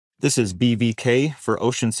This is BVK for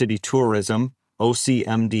Ocean City Tourism,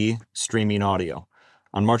 OCMD Streaming Audio.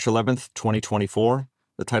 On March 11th, 2024,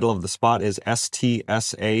 the title of the spot is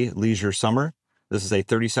STSA Leisure Summer. This is a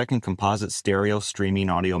 30-second composite stereo streaming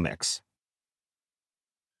audio mix.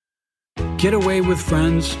 Get away with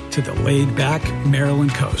friends to the laid-back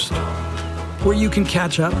Maryland coast, where you can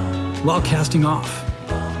catch up while casting off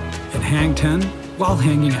and hang 10 while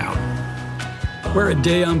hanging out, where a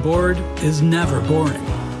day on board is never boring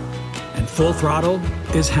and full throttle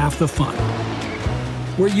is half the fun,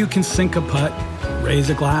 where you can sink a putt, raise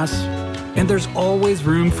a glass, and there's always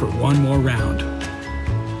room for one more round.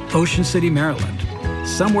 Ocean City, Maryland,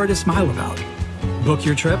 somewhere to smile about. Book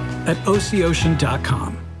your trip at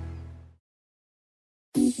OCOcean.com.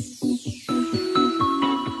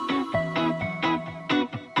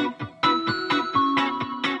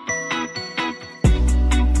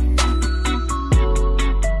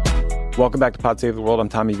 Welcome back to Pod Save the World. I'm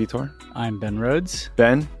Tommy Vitor. I'm Ben Rhodes.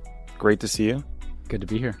 Ben, great to see you. Good to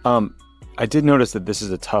be here. I did notice that this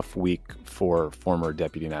is a tough week for former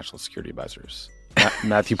Deputy National Security Advisors.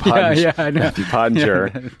 Matthew Pottinger, Matthew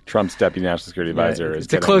Pottinger, Trump's Deputy National Security Advisor,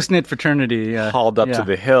 it's a close-knit fraternity. Hauled up to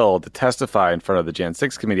the Hill to testify in front of the Jan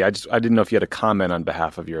 6 committee. I didn't know if you had a comment on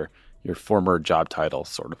behalf of your former job title,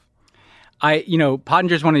 sort of.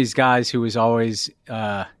 Pottinger's one of these guys who was always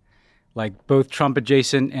like both Trump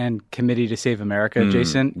adjacent and Committee to Save America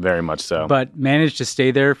adjacent. Very much so. But managed to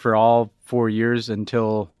stay there for all 4 years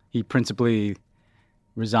until he principally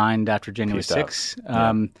resigned after January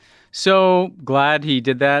 6th. So glad he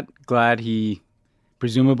did that. Glad he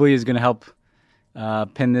presumably is going to help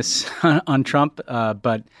pin this on Trump.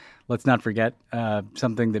 But let's not forget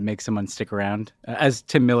something that makes someone stick around. As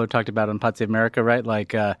Tim Miller talked about on Pod Save America, right? Like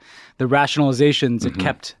the rationalizations that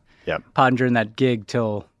kept Pottinger in that gig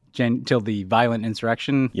till the violent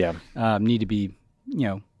insurrection need to be,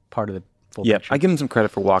 part of the full picture. I give him some credit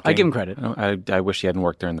for walking. I give him credit. I wish he hadn't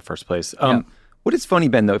worked there in the first place. What is funny,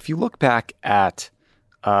 Ben, though, if you look back at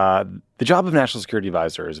the job of National Security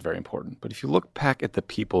Advisor is very important. But if you look back at the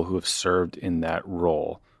people who have served in that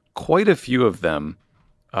role, quite a few of them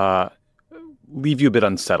leave you a bit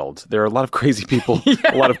unsettled. There are a lot of crazy people,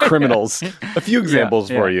 a lot of criminals. A few examples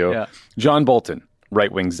for you. Yeah. John Bolton,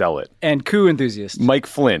 right-wing zealot. And coup enthusiast. Mike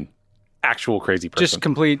Flynn, actual crazy person. Just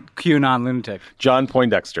complete QAnon lunatic. John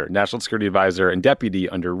Poindexter, National Security Advisor and deputy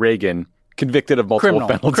under Reagan, convicted of multiple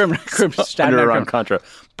felonies under Iran-Contra.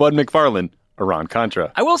 Bud McFarlane,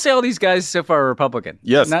 Iran-Contra. I will say all these guys so far are Republican.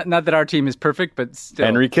 Yes. Not that our team is perfect, but still.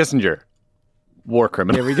 Henry Kissinger, war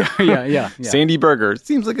criminal. There we go. Yeah. Sandy Berger,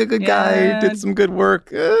 seems like a good guy, did some good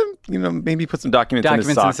work. Maybe put some documents in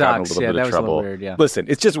his sock, got in a little bit of trouble. Was a little weird, Listen,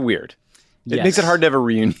 it's just weird. It makes it hard to have a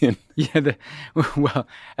reunion. Well,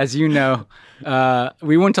 as you know,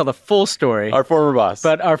 we won't tell the full story. Our former boss.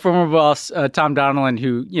 But our former boss, Tom Donilon,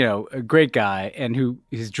 who, a great guy, and who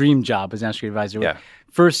his dream job as National Security Advisor. Yeah.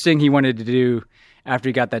 First thing he wanted to do after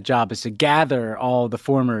he got that job is to gather all the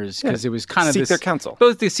formers, because it was kind of seek their counsel.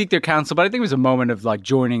 Both to seek their counsel, but I think it was a moment of like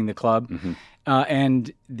joining the club. Mm-hmm.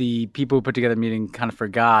 And the people who put together the meeting kind of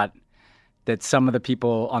forgot that some of the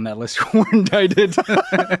people on that list were indicted.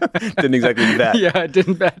 Didn't exactly do that. Yeah, it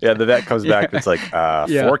didn't vet. Yeah, the vet comes back. It's like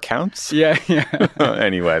 4 counts? Yeah.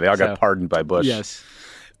 Anyway, they all got pardoned by Bush. Yes.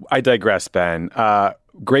 I digress, Ben.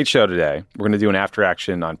 Great show today. We're going to do an after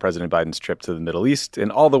action on President Biden's trip to the Middle East. In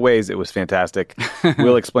all the ways, it was fantastic.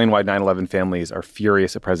 We'll explain why 9/11 families are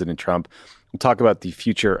furious at President Trump. We'll talk about the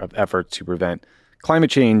future of efforts to prevent climate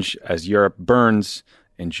change as Europe burns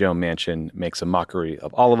and Joe Manchin makes a mockery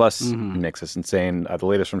of all of us and makes us insane. The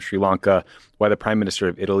latest from Sri Lanka, why the Prime Minister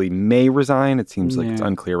of Italy may resign. It seems like it's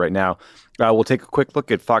unclear right now. We'll take a quick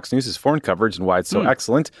look at Fox News' foreign coverage and why it's so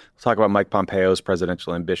excellent. We'll talk about Mike Pompeo's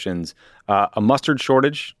presidential ambitions, a mustard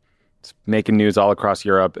shortage. It's making news all across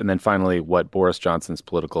Europe. And then finally, what Boris Johnson's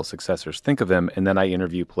political successors think of him. And then I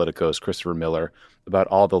interview Politico's Christopher Miller about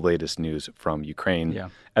all the latest news from Ukraine. Yeah.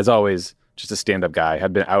 As always, just a stand-up guy,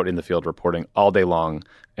 had been out in the field reporting all day long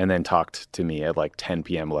and then talked to me at like 10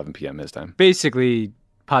 p.m., 11 p.m. his time. Basically,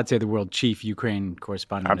 Pod Save the World chief Ukraine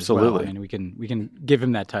correspondent. Absolutely. As well. I mean, we can give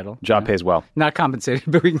him that title. Job pays well. Not compensated,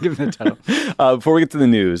 but we can give him that title. Before we get to the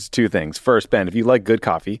news, 2 things. First, Ben, if you like good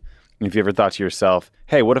coffee, and if you ever thought to yourself,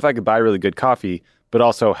 hey, what if I could buy really good coffee, but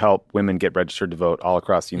also help women get registered to vote all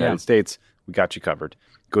across the United States, we got you covered.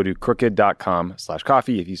 Go to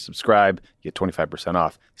crooked.com/coffee. If you subscribe, you get 25%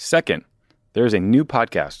 off. Second, there's a new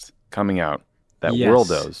podcast coming out that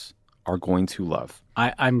worldos are going to love.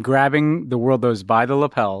 I'm grabbing the world those by the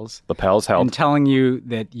lapels. Lapels help. And telling you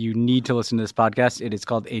that you need to listen to this podcast. It is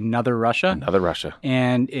called Another Russia. Another Russia.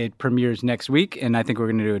 And it premieres next week. And I think we're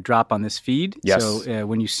going to do a drop on this feed. Yes. So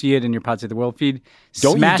when you see it in your Pod Save the World feed,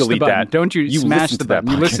 don't smash you delete the button. that. Don't you smash the button.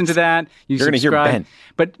 You listen to that. You're going to hear Ben.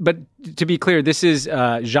 But to be clear, this is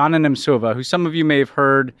Zhana Nemtsova, who some of you may have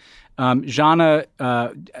heard. Zhana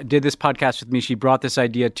did this podcast with me. She brought this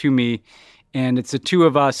idea to me. And it's the two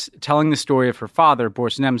of us telling the story of her father,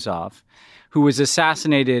 Boris Nemtsov, who was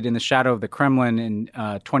assassinated in the shadow of the Kremlin in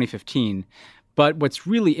 2015. But what's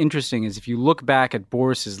really interesting is if you look back at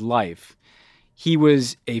Boris's life, he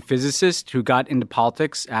was a physicist who got into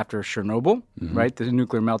politics after Chernobyl, right, the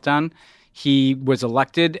nuclear meltdown. He was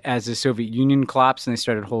elected as the Soviet Union collapsed and they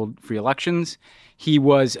started to hold free elections. He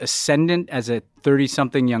was ascendant as a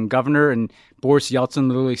 30-something young governor, and Boris Yeltsin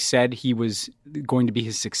literally said he was going to be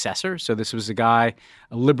his successor. So this was a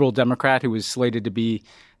liberal Democrat who was slated to be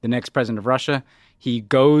the next president of Russia. He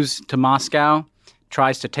goes to Moscow,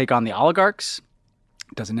 tries to take on the oligarchs.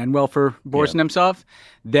 Doesn't end well for Boris Nemtsov.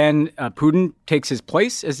 Then Putin takes his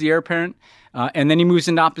place as the heir apparent, and then he moves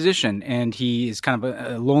into opposition. And he is kind of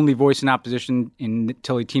a lonely voice in opposition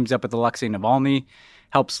until he teams up with Alexei Navalny,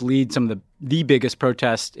 helps lead some of the biggest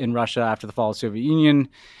protests in Russia after the fall of the Soviet Union.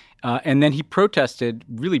 And then he protested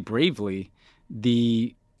really bravely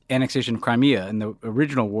the annexation of Crimea and the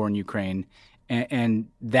original war in Ukraine. And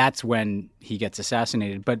that's when he gets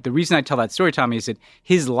assassinated. But the reason I tell that story, Tommy, is that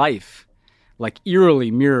his life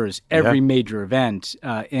eerily mirrors every major event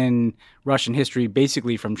in Russian history,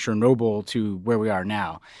 basically from Chernobyl to where we are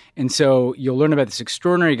now. And so you'll learn about this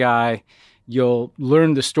extraordinary guy. You'll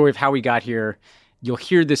learn the story of how he got here. You'll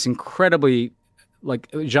hear this incredibly,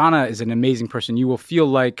 Zhana is an amazing person. You will feel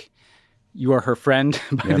like you are her friend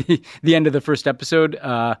by the end of the first episode,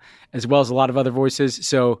 as well as a lot of other voices.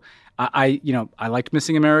 So I liked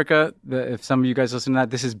Missing America. If some of you guys listen to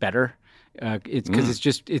that, this is better. It's because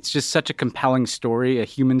it's just such a compelling story, a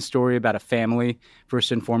human story about a family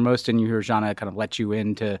first and foremost. And you hear Zhana kind of let you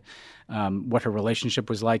into what her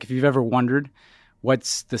relationship was like. If you've ever wondered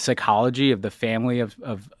what's the psychology of the family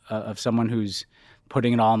of someone who's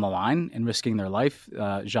putting it all on the line and risking their life,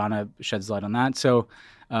 Zhana sheds light on that. So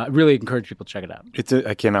really encourage people to check it out.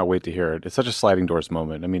 I cannot wait to hear it. It's such a sliding doors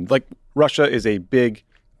moment. I mean, Russia is a big,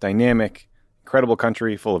 dynamic, incredible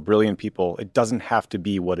country full of brilliant people. It doesn't have to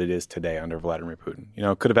be what it is today under Vladimir Putin.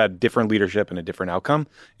 It could have had different leadership and a different outcome.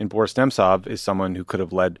 And Boris Nemtsov is someone who could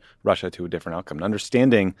have led Russia to a different outcome. And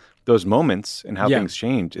understanding those moments and how things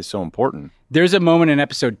change is so important. There's a moment in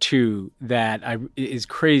episode 2 that is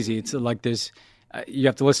crazy. It's like there's... you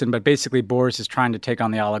have to listen, but basically Boris is trying to take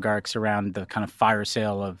on the oligarchs around the kind of fire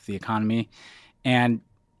sale of the economy. And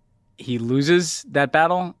he loses that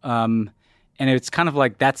battle. And it's kind of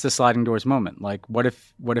like that's the sliding doors moment. Like, what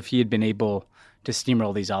if he had been able to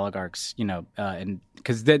steamroll these oligarchs, and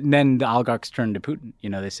because then the oligarchs turned to Putin.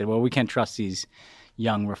 They said, well, we can't trust these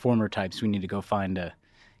young reformer types. We need to go find a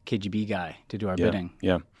KGB guy to do our bidding.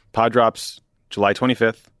 Yeah. Pod drops July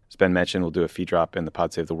 25th. As Ben mentioned, we'll do a feed drop in the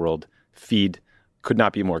Pod Save the World feed. Could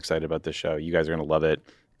not be more excited about this show. You guys are going to love it.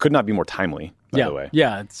 Could not be more timely, by the way.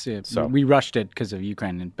 Yeah, so we rushed it because of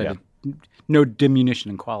Ukraine, but no diminution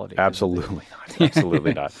in quality. Absolutely not.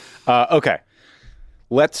 Absolutely not. Okay.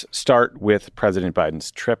 Let's start with President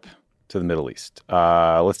Biden's trip to the Middle East.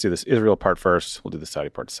 Let's do this Israel part first. We'll do the Saudi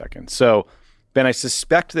part second. So, Ben, I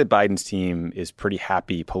suspect that Biden's team is pretty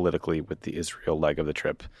happy politically with the Israel leg of the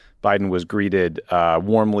trip. Biden was greeted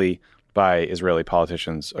warmly by Israeli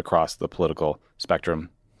politicians across the political spectrum,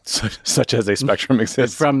 such as a spectrum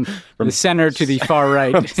exists. From the center to the far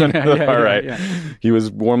right. From center to the far right. He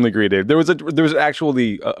was warmly greeted. There was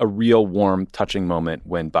actually a real warm, touching moment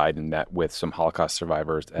when Biden met with some Holocaust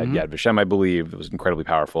survivors at Yad Vashem, I believe. It was incredibly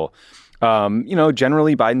powerful.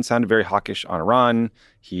 Generally, Biden sounded very hawkish on Iran.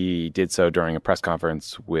 He did so during a press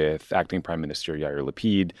conference with acting Prime Minister Yair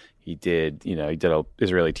Lapid. He did an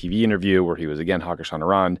Israeli TV interview where he was again hawkish on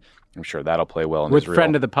Iran. I'm sure that'll play well in Israel. With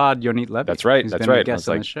friend of the pod, Yonit Levy. That's right. That's right. I was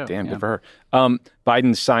like, damn, good for her.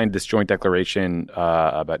 Biden signed this joint declaration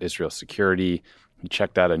about Israel's security. He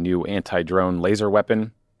checked out a new anti-drone laser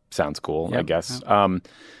weapon. Sounds cool, I guess. Yep.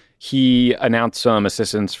 He announced some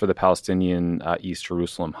assistance for the Palestinian East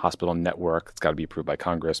Jerusalem Hospital Network. It's got to be approved by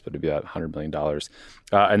Congress, but it'd be about $100 million.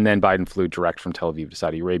 And then Biden flew direct from Tel Aviv to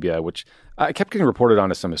Saudi Arabia, which I kept getting reported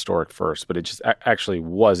on as some historic first, but it just actually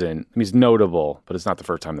wasn't. I mean, it's notable, but it's not the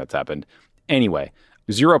first time that's happened. Anyway,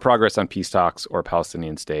 zero progress on peace talks or a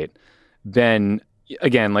Palestinian state. Then,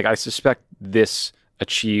 again, I suspect this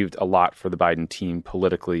achieved a lot for the Biden team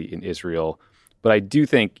politically in Israel. But I do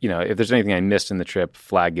think, if there's anything I missed in the trip,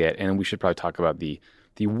 flag it. And we should probably talk about the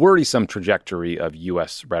worrisome trajectory of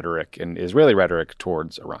U.S. rhetoric and Israeli rhetoric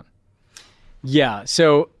towards Iran. Yeah.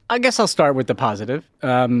 So I guess I'll start with the positive,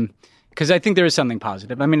 because I think there is something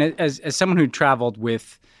positive. I mean, as someone who traveled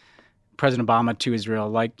with President Obama to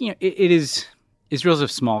Israel, Israel's a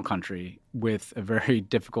small country with a very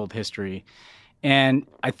difficult history. And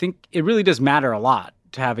I think it really does matter a lot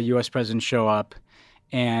to have a U.S. president show up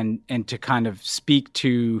and to kind of speak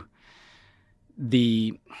to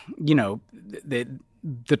the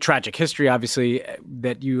tragic history, obviously,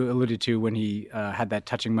 that you alluded to when he had that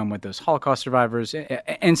touching moment with those Holocaust survivors,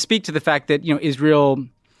 and speak to the fact that Israel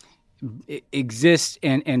exists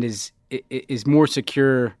and is more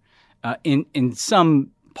secure in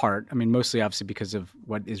some part. I mean, mostly obviously because of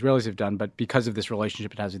what Israelis have done, but because of this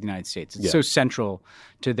relationship it has with the United States. It's so central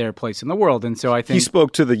to their place in the world. And so I think... He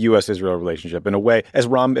spoke to the U.S.-Israel relationship in a way, as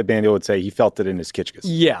Rahm Emanuel would say, he felt it in his kitchkas.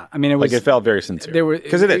 Yeah. I mean, it felt very sincere.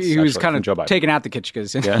 Because it is. He was kind of taking out the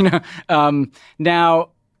kitchkas. Yeah. Now,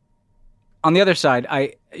 on the other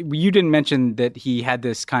side, you didn't mention that he had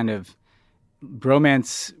this kind of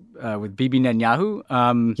bromance with Bibi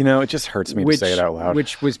Netanyahu. It just hurts me to say it out loud.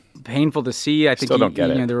 Which was painful to see. I think Still don't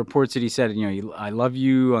get it. The reports that he said, I love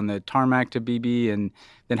you on the tarmac to Bibi, and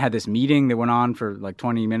then had this meeting that went on for like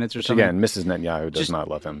 20 minutes or something. Again, Mrs. Netanyahu does not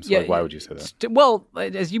love him. So why would you say that? Well,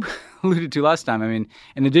 as you alluded to last time, I mean,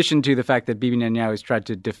 in addition to the fact that Bibi Netanyahu has tried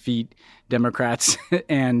to defeat Democrats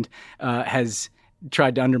and has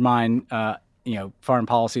tried to undermine foreign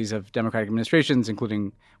policies of Democratic administrations,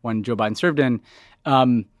 including one Joe Biden served in,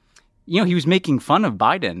 he was making fun of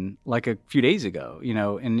Biden like a few days ago,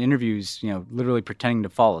 in interviews, literally pretending to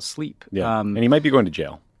fall asleep. Yeah. And he might be going to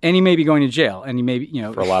jail. And he may be going to jail, and he may be,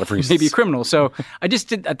 for a lot of reasons. He may be a criminal. So I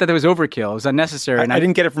thought that was overkill. It was unnecessary. I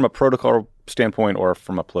didn't get it from a protocol standpoint or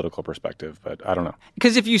from a political perspective, but I don't know.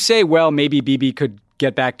 Because if you say, well, maybe Bibi could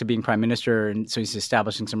get back to being prime minister, and so he's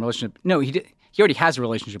establishing some relationship. No, he already has a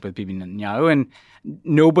relationship with Bibi Netanyahu, and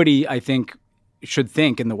nobody, I think, should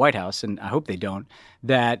think in the White House, and I hope they don't,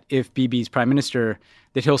 that if Bibi's prime minister,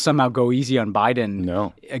 that he'll somehow go easy on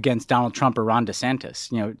Biden against Donald Trump or Ron DeSantis.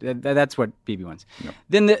 That's what Bibi wants. No.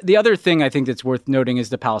 Then the other thing I think that's worth noting is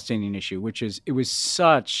the Palestinian issue, which is, it was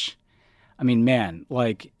such,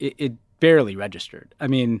 it barely registered. I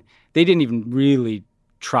mean, they didn't even really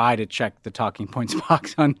try to check the talking points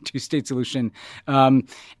box on two-state solution.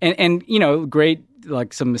 Great,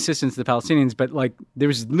 some assistance to the Palestinians, but there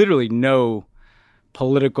was literally no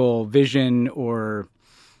political vision, or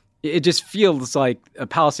it just feels like a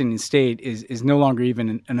Palestinian state is no longer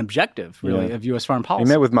even an objective, really, of U.S. foreign policy. He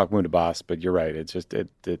met with Mahmoud Abbas, but you're right. It's just it.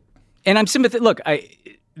 And I'm sympathetic. Look,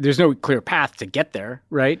 there's no clear path to get there,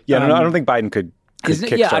 right? Yeah, I don't think Biden could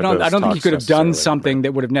kickstart I don't think he could have done something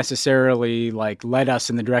that would have necessarily led us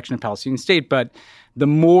in the direction of Palestinian state. But the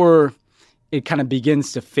more it kind of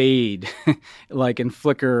begins to fade, and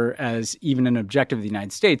flicker as even an objective of the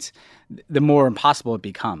United States, the more impossible it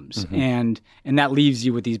becomes. Mm-hmm. And that leaves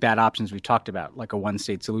you with these bad options we've talked about, like a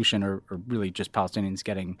one-state solution, or really just Palestinians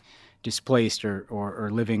getting displaced or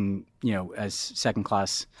living, as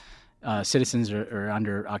second-class citizens or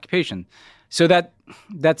under occupation. So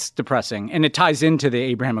that's depressing. And it ties into the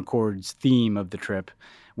Abraham Accords theme of the trip,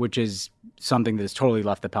 which is something that has totally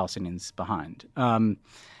left the Palestinians behind.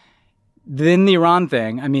 Then the Iran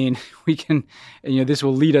thing, we can, this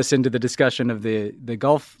will lead us into the discussion of the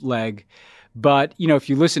Gulf leg. But, if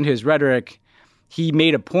you listen to his rhetoric, he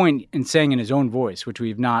made a point in saying in his own voice, which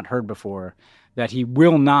we've not heard before, that he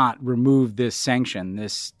will not remove this sanction,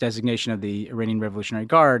 this designation of the Iranian Revolutionary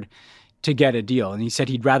Guard, to get a deal. And he said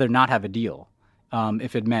he'd rather not have a deal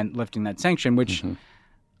if it meant lifting that sanction, which,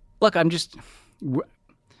 look,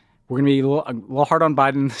 we're going to be a little hard on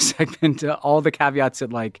Biden in this segment. All the caveats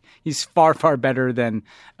that he's far, far better than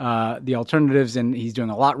the alternatives, and he's doing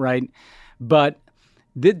a lot right. But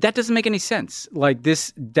that doesn't make any sense.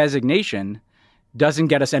 This designation doesn't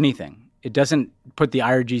get us anything. It doesn't put the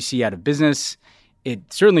IRGC out of business. It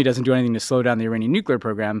certainly doesn't do anything to slow down the Iranian nuclear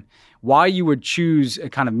program. Why you would choose a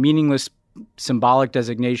kind of meaningless symbolic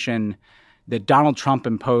designation that Donald Trump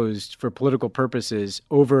imposed for political purposes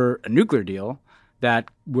over a nuclear deal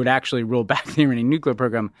that would actually roll back the Iranian nuclear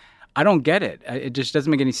program, I don't get it. It just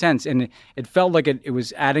doesn't make any sense. And it felt like it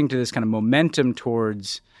was adding to this kind of momentum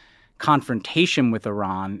towards confrontation with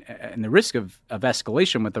Iran and the risk of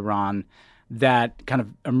escalation with Iran that kind of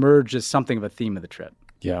emerged as something of a theme of the trip.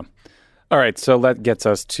 Yeah. All right. So that gets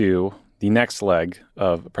us to the next leg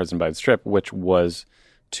of President Biden's trip, which was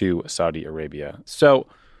to Saudi Arabia. So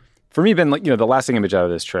for me, Ben, the lasting image out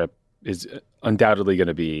of this trip is undoubtedly going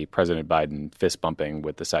to be President Biden fist bumping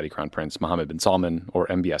with the Saudi Crown Prince Mohammed bin Salman, or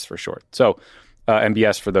MBS for short. So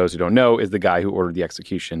MBS, for those who don't know, is the guy who ordered the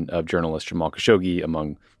execution of journalist Jamal Khashoggi,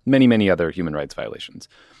 among many, many other human rights violations.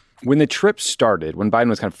 When the trip started, when Biden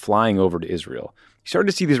was kind of flying over to Israel, you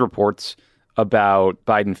started to see these reports about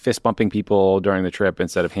Biden fist bumping people during the trip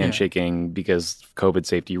instead of handshaking because of COVID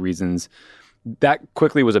safety reasons. That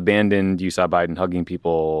quickly was abandoned. You saw Biden hugging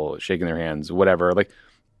people, shaking their hands, whatever. Like,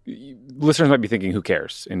 listeners might be thinking, who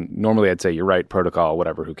cares? And normally I'd say, you're right, protocol,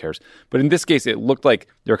 whatever, who cares? But in this case, it looked like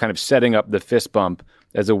they were kind of setting up the fist bump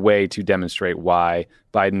as a way to demonstrate why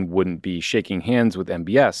Biden wouldn't be shaking hands with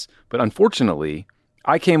MBS. But unfortunately,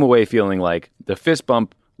 I came away feeling like the fist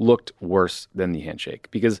bump looked worse than the handshake,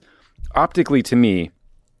 because optically, to me,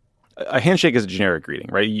 a handshake is a generic greeting,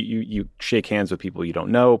 right? You shake hands with people you don't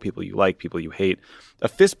know, people you like, people you hate. A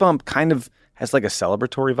fist bump kind of has like a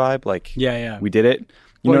celebratory vibe, like, we did it.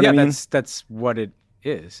 You know what I mean? That's what it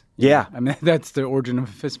is. Yeah. I mean, that's the origin of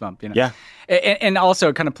a fist bump, Yeah. And also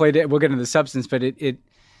it kind of played it, we'll get into the substance, but it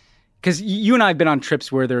because you and I have been on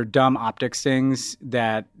trips where there are dumb optics things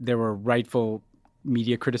that there were rightful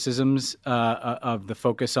media criticisms of the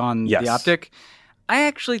focus on the optic. I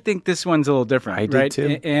actually think this one's a little different. I did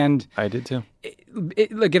too. And I did too.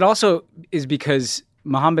 It also is because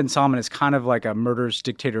Mohammed bin Salman is kind of like a murderous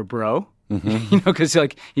dictator bro, because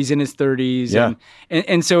like he's in his 30s,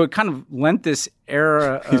 and so it kind of lent this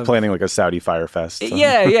era. He's planning like a Saudi fire fest. So.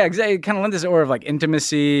 Yeah, exactly. It kind of lent this aura of like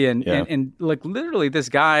intimacy and like literally this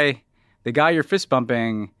guy, the guy you're fist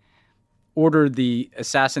bumping, ordered the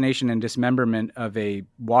assassination and dismemberment of a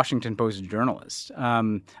Washington Post journalist,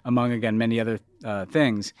 among, again, many other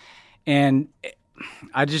things. And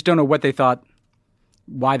I just don't know what they thought,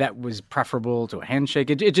 why that was preferable to a handshake.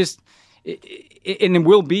 And it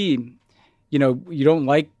will be, you don't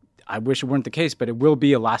like, I wish it weren't the case, but it will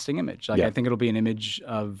be a lasting image. Like, I think it'll be an image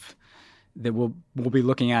of that we'll be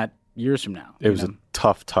looking at years from now. It was a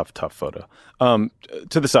tough photo.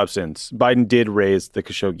 To the substance, Biden did raise the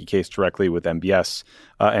Khashoggi case directly with MBS.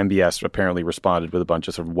 MBS apparently responded with a bunch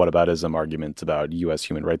of sort of whataboutism arguments about U.S.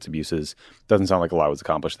 human rights abuses. Doesn't sound like a lot was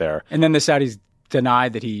accomplished there. And then the Saudis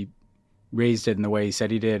denied that he raised it in the way he said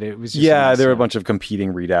he did. It was just there were a bunch of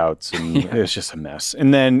competing readouts, and it was just a mess.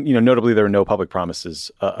 And then, notably, there were no public promises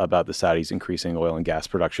about the Saudis increasing oil and gas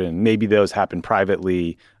production. Maybe those happen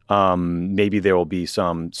privately. Maybe there will be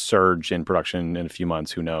some surge in production in a few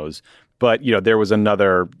months. Who knows? But, there was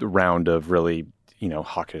another round of really,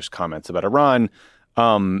 hawkish comments about Iran.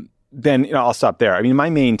 Then I'll stop there. I mean, my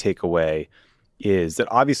main takeaway is that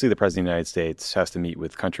obviously the president of the United States has to meet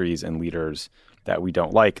with countries and leaders that we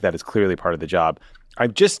don't like. That is clearly part of the job.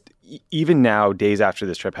 I'm just, even now, days after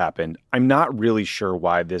this trip happened, I'm not really sure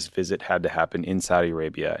why this visit had to happen in Saudi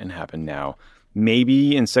Arabia and happen now.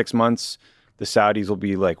 Maybe in 6 months, the Saudis will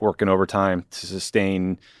be like working overtime to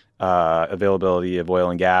sustain availability of oil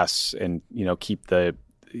and gas and, keep the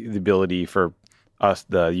ability for us,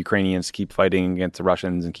 the Ukrainians, to keep fighting against the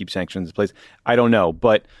Russians and keep sanctions in place. I don't know.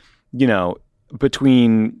 But,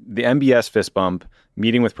 between the MBS fist bump,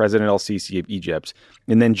 meeting with President el-Sisi of Egypt,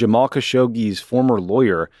 and then Jamal Khashoggi's former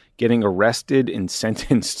lawyer getting arrested and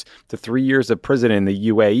sentenced to 3 years of prison in the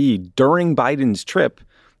UAE during Biden's trip,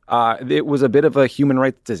 it was a bit of a human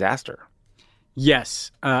rights disaster.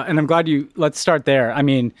 Yes. And I'm glad let's start there. I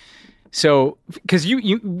mean, so, because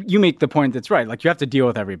you make the point that's right. Like, you have to deal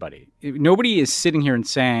with everybody. Nobody is sitting here and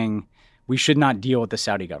saying we should not deal with the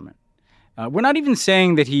Saudi government. We're not even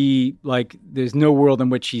saying that there's no world in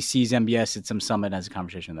which he sees MBS at some summit and has a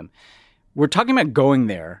conversation with them. We're talking about going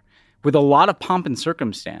there with a lot of pomp and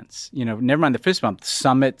circumstance. Never mind the fist bump,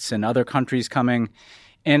 summits and other countries coming.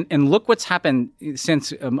 And look what's happened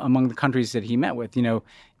since among the countries that he met with.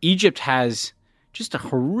 Egypt has just a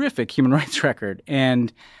horrific human rights record.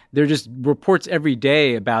 And there are just reports every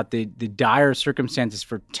day about the dire circumstances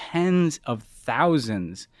for tens of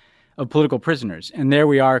thousands of political prisoners. And there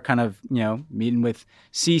we are kind of, meeting with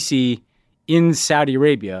Sisi in Saudi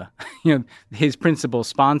Arabia, his principal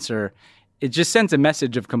sponsor. It just sends a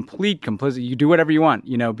message of complete complicity. You do whatever you want,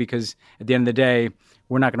 because at the end of the day,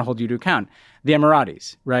 we're not going to hold you to account. The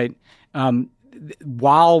Emiratis, right?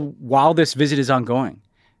 While this visit is ongoing,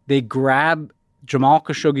 they grab Jamal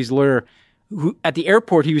Khashoggi's lawyer, who at the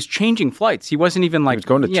airport, he was changing flights. He wasn't even like... He was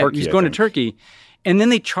going to Turkey, He was going to Turkey. And then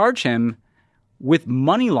they charge him with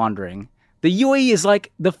money laundering. The UAE is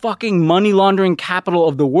like the fucking money laundering capital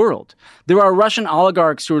of the world. There are Russian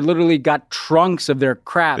oligarchs who literally got trunks of their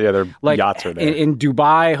crap. Yeah, their yachts are there. In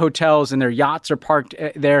Dubai hotels, and their yachts are parked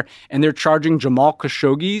there, and they're charging Jamal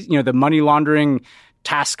Khashoggi, the money laundering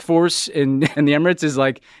task force in the Emirates is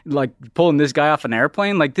like pulling this guy off an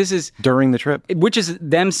airplane. Like this is during the trip, which is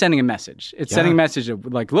them sending a message. It's sending a message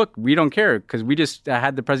of like, look, we don't care because we just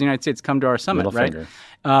had the president of the United States come to our summit, Little right?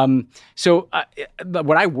 Finger. So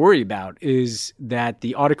what I worry about is that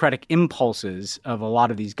the autocratic impulses of a lot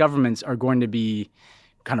of these governments are going to be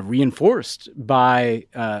kind of reinforced by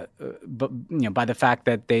the fact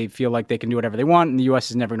that they feel like they can do whatever they want, and the U.S.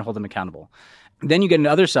 is never going to hold them accountable. Then you get into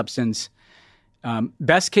other substance.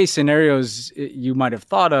 Best case scenarios you might have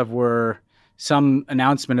thought of were some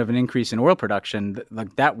announcement of an increase in oil production.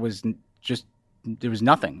 Like that was just, there was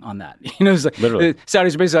nothing on that. It was like literally. The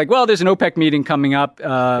Saudis are basically like, well, there's an OPEC meeting coming up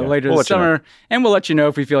later this summer, and we'll let you know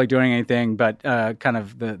if we feel like doing anything. But kind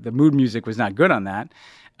of the mood music was not good on that.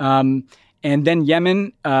 And then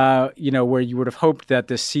Yemen, where you would have hoped that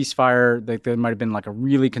this ceasefire, like there might have been like a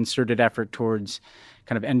really concerted effort towards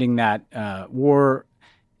kind of ending that war.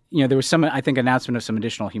 There was some, I think, announcement of some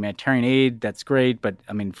additional humanitarian aid. That's great, but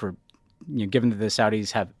I mean, given that the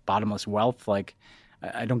Saudis have bottomless wealth, like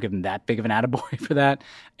I don't give them that big of an attaboy for that.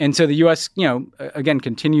 And so the U.S., again,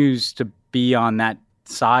 continues to be on that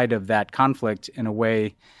side of that conflict in a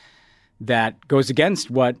way that goes against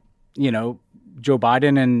what Joe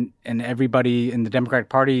Biden and everybody in the Democratic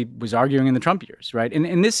Party was arguing in the Trump years, right?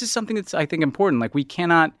 And this is something that's, I think, important. Like we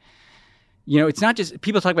cannot, it's not just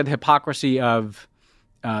people talk about the hypocrisy of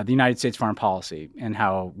the United States foreign policy and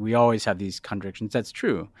how we always have these contradictions. That's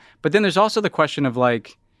true. But then there's also the question of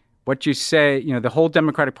like what you say, the whole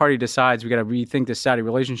Democratic Party decides we got to rethink this Saudi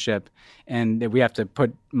relationship and that we have to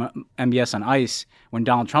put MBS on ice when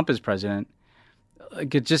Donald Trump is president.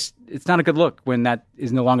 Like it's not a good look when that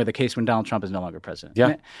is no longer the case when Donald Trump is no longer president.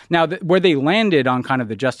 Yeah. Now, where they landed on kind of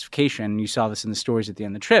the justification, you saw this in the stories at the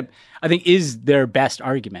end of the trip, I think is their best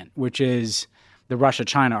argument, which is the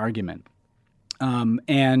Russia-China argument.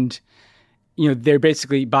 They're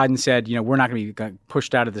basically, Biden said, we're not going to be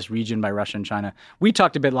pushed out of this region by Russia and China. We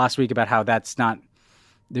talked a bit last week about how there's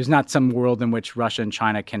not some world in which Russia and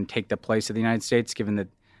China can take the place of the United States, given that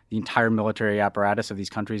the entire military apparatus of these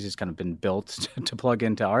countries has kind of been built to plug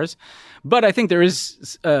into ours. But I think there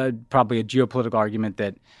is probably a geopolitical argument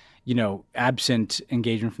that, absent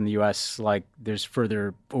engagement from the U.S., like there's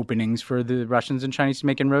further openings for the Russians and Chinese to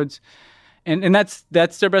make inroads. And that's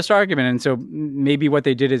their best argument. And so maybe what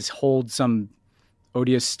they did is hold some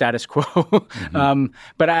odious status quo. Mm-hmm.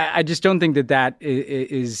 But I just don't think that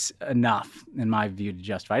is enough, in my view, to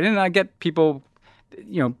justify it. And I get people,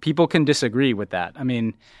 people can disagree with that. I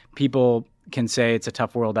mean, people can say it's a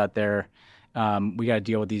tough world out there. We got to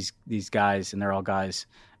deal with these guys, and they're all guys,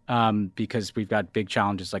 because we've got big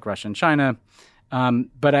challenges like Russia and China.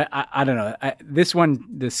 But I don't know. This one,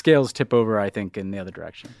 the scales tip over, I think, in the other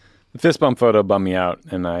direction. The fist bump photo bummed me out,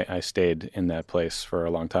 and I stayed in that place for a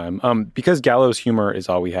long time. Because gallows humor is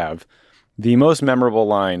all we have, the most memorable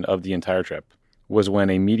line of the entire trip was when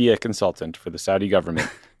a media consultant for the Saudi government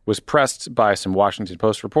was pressed by some Washington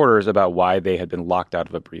Post reporters about why they had been locked out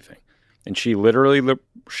of a briefing. And she literally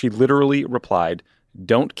replied,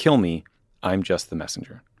 "Don't kill me, I'm just the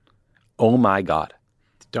messenger." Oh my God.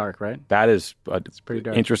 It's dark, right? That is it's pretty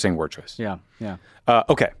dark. Interesting word choice. Yeah.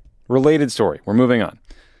 Okay, related story. We're moving on.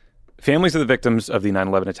 Families of the victims of the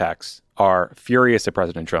 9/11 attacks are furious at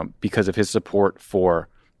President Trump because of his support for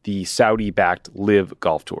the Saudi-backed LIV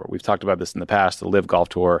Golf Tour. We've talked about this in the past. The LIV Golf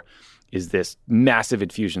Tour is this massive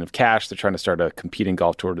infusion of cash. They're trying to start a competing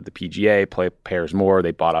golf tour to the PGA, play pairs more.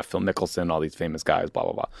 They bought off Phil Mickelson, all these famous guys, blah,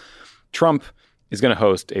 blah, blah. Trump is going to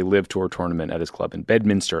host a LIV Tour tournament at his club in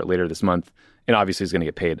Bedminster later this month, and obviously he's going to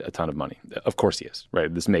get paid a ton of money. Of course he is, right?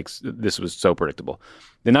 This was so predictable.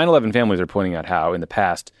 The 9/11 families are pointing out how, in the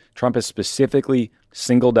past, Trump has specifically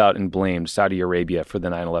singled out and blamed Saudi Arabia for the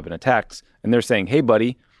 9/11 attacks, and they're saying, hey,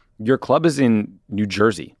 buddy, your club is in New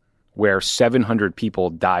Jersey, where 700 people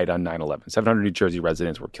died on 9/11. 700 New Jersey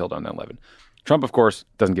residents were killed on 9/11. Trump, of course,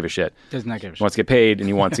 doesn't give a shit. Does not give a shit. He wants to get paid, and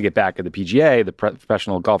he wants to get back at the PGA, the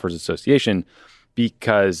Professional Golfers Association,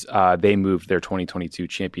 because they moved their 2022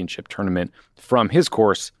 championship tournament from his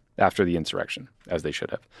course after the insurrection, as they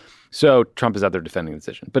should have. So Trump is out there defending the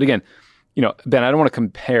decision. But again, Ben, I don't want to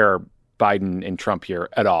compare Biden and Trump here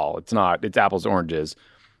at all. It's apples to oranges.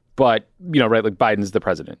 But, right, like Biden's the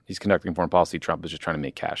president. He's conducting foreign policy. Trump is just trying to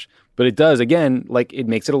make cash. But it does, again, like it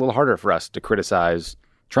makes it a little harder for us to criticize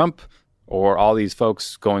Trump or all these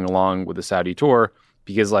folks going along with the Saudi tour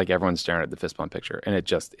because like everyone's staring at the fist bump picture, and it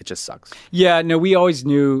just sucks. Yeah, no, we always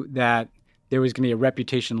knew that there was going to be a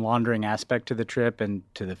reputation laundering aspect to the trip and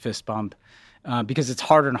to the fist bump, because it's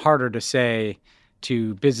harder and harder to say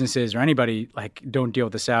to businesses or anybody, like, don't deal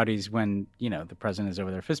with the Saudis when, the president is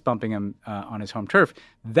over there fist bumping him on his home turf.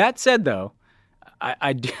 That said, though,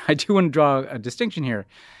 I do want to draw a distinction here.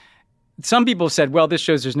 Some people said, well, this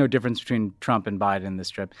shows there's no difference between Trump and Biden in this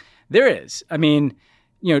trip. There is. I mean,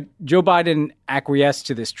 Joe Biden acquiesced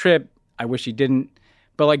to this trip. I wish he didn't.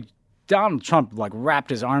 But Donald Trump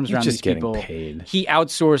wrapped his arms around these people. Paid. He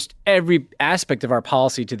outsourced every aspect of our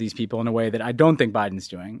policy to these people in a way that I don't think Biden's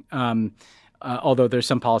doing. Although there's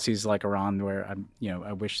some policies like Iran where I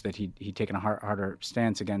wish that he'd taken a harder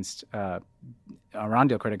stance against Iran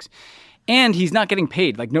deal critics. And he's not getting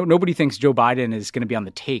paid. Nobody thinks Joe Biden is going to be on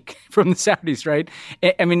the take from the Saudis, right?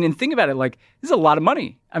 I mean, and think about it, this is a lot of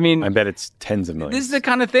money. I mean, I bet it's tens of millions. This is the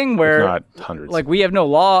kind of thing where, if not hundreds. We have no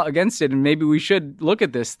law against it, and maybe we should look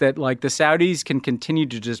at this, that the Saudis can continue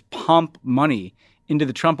to just pump money into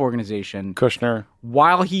the Trump organization. Kushner.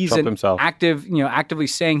 While he's actively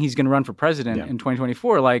saying he's going to run for president in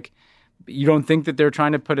 2024. You don't think that they're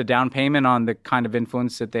trying to put a down payment on the kind of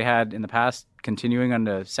influence that they had in the past, continuing on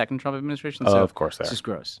the second Trump administration? So of course they are. It's just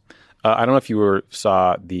gross. I don't know if you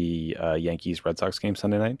saw the Yankees-Red Sox game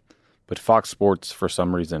Sunday night, but Fox Sports, for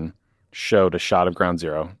some reason, showed a shot of Ground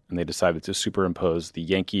Zero, and they decided to superimpose the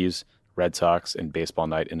Yankees, Red Sox, and Baseball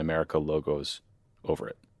Night in America logos over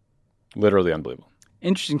it. Literally unbelievable.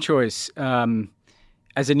 Interesting choice.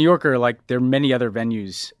 As a New Yorker, there are many other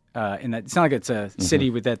venues in that. It's not like it's a city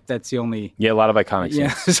with that's the only. Yeah, a lot of iconic sites.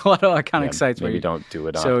 Yeah, there's a lot of iconic sites. Maybe don't do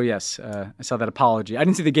it on. So yes, I saw that apology. I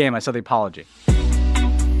didn't see the game. I saw the apology.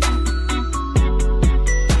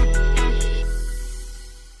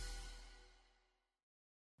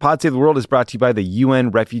 Pod Save the World is brought to you by the UN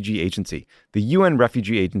Refugee Agency. The UN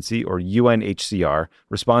Refugee Agency, or UNHCR,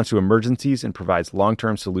 responds to emergencies and provides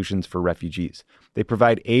long-term solutions for refugees. They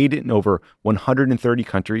provide aid in over 130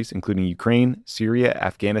 countries, including Ukraine, Syria,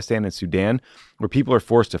 Afghanistan, and Sudan, where people are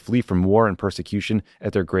forced to flee from war and persecution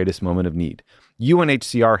at their greatest moment of need.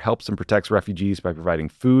 UNHCR helps and protects refugees by providing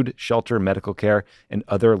food, shelter, medical care, and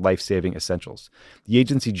other life-saving essentials. The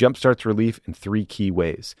agency jumpstarts relief in 3 key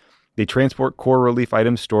ways. They transport core relief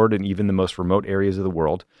items stored in even the most remote areas of the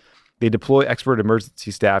world. They deploy expert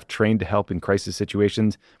emergency staff trained to help in crisis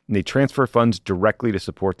situations, and they transfer funds directly to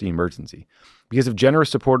support the emergency. Because of generous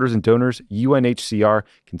supporters and donors, UNHCR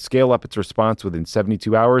can scale up its response within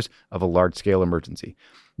 72 hours of a large-scale emergency.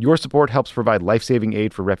 Your support helps provide life-saving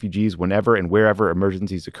aid for refugees whenever and wherever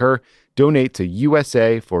emergencies occur. Donate to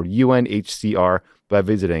USA for UNHCR by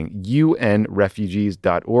visiting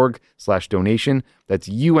unrefugees.org/donation. That's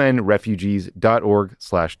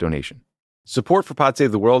unrefugees.org/donation. Support for Pod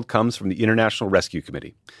Save the World comes from the International Rescue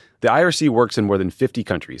Committee. The IRC works in more than 50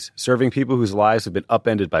 countries, serving people whose lives have been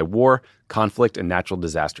upended by war, conflict, and natural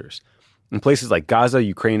disasters. In places like Gaza,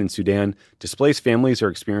 Ukraine, and Sudan, displaced families are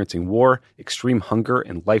experiencing war, extreme hunger,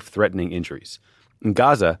 and life-threatening injuries. In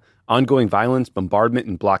Gaza, ongoing violence, bombardment,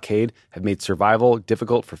 and blockade have made survival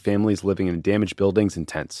difficult for families living in damaged buildings and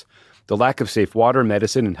tents. The lack of safe water,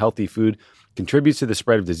 medicine, and healthy food contributes to the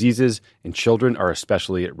spread of diseases, and children are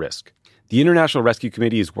especially at risk. The International Rescue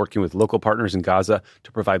Committee is working with local partners in Gaza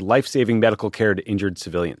to provide life-saving medical care to injured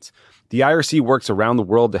civilians. The IRC works around the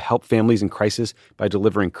world to help families in crisis by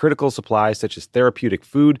delivering critical supplies such as therapeutic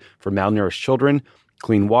food for malnourished children,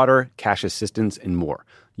 clean water, cash assistance, and more.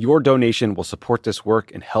 Your donation will support this work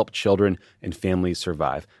and help children and families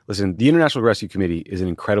survive. Listen, the International Rescue Committee is an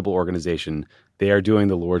incredible organization. They are doing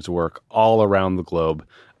the Lord's work all around the globe.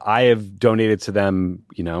 I have donated to them,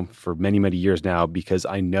 for many, many years now because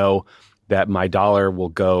I know that my dollar will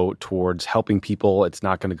go towards helping people. It's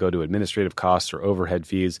not going to go to administrative costs or overhead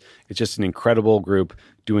fees. It's just an incredible group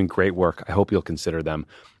doing great work. I hope you'll consider them.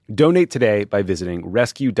 Donate today by visiting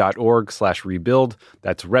rescue.org/rebuild.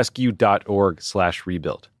 That's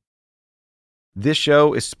rescue.org/rebuild. This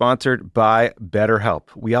show is sponsored by BetterHelp.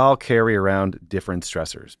 We all carry around different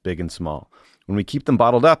stressors, big and small. When we keep them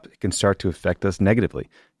bottled up, it can start to affect us negatively.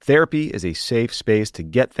 Therapy is a safe space to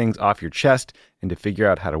get things off your chest and to figure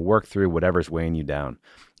out how to work through whatever's weighing you down.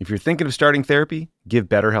 If you're thinking of starting therapy, give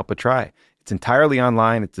BetterHelp a try. It's entirely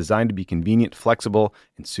online. It's designed to be convenient, flexible,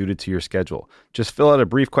 and suited to your schedule. Just fill out a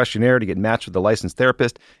brief questionnaire to get matched with a licensed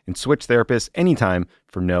therapist and switch therapists anytime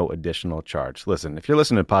for no additional charge. Listen, if you're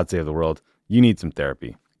listening to Pod Save the World, you need some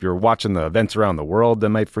therapy. If you're watching the events around the world that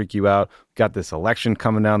might freak you out, we've got this election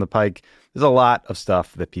coming down the pike. There's a lot of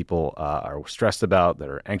stuff that people are stressed about, that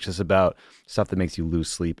are anxious about, stuff that makes you lose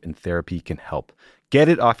sleep, and therapy can help. Get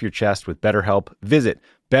it off your chest with BetterHelp. Visit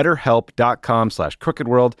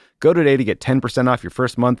BetterHelp.com/crookedworld. Go today to get 10% off your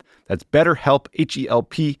first month. That's BetterHelp,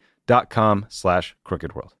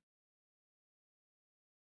 HELP.com/crookedworld.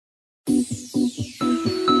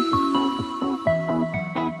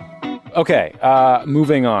 Okay,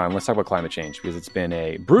 moving on. Let's talk about climate change because it's been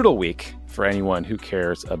a brutal week for anyone who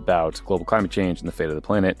cares about global climate change and the fate of the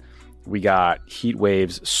planet. We got heat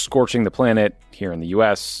waves scorching the planet here in the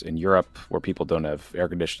U.S., in Europe, where people don't have air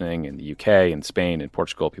conditioning, in the U.K., in Spain, in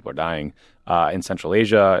Portugal, people are dying. In Central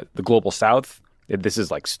Asia, the global south, this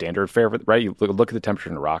is like standard fare, right? You look at the temperature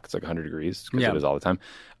in Iraq, it's like 100 degrees because it is all the time.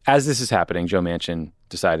 As this is happening, Joe Manchin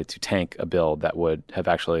decided to tank a bill that would have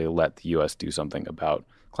actually let the U.S. do something about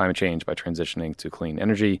climate change by transitioning to clean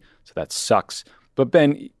energy. So that sucks. But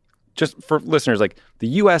Ben, just for listeners, like the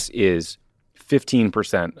U.S. is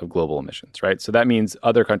 15% of global emissions, right? So that means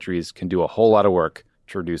other countries can do a whole lot of work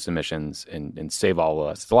to reduce emissions and save all of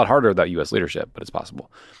us. It's a lot harder without U.S. leadership, but it's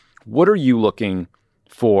possible. What are you looking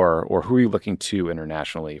for, or who are you looking to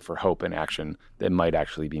internationally for hope and action that might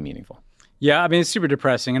actually be meaningful? Yeah, I mean, it's super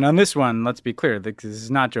depressing. And on this one, let's be clear, this is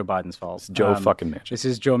not Joe Biden's fault. It's Joe fucking Manchin. This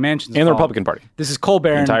is Joe Manchin's fault. And the Republican Party. This is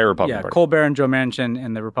Colbert. The entire Republican Party. Colbert and Joe Manchin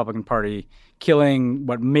and the Republican Party killing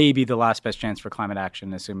what may be the last best chance for climate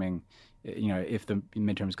action, assuming, if the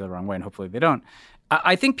midterms go the wrong way, and hopefully they don't.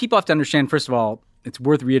 I think people have to understand, first of all, it's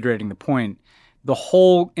worth reiterating the point. The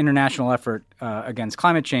whole international effort against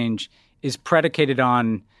climate change is predicated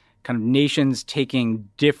on kind of nations taking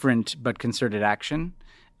different but concerted action.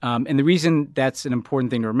 And the reason that's an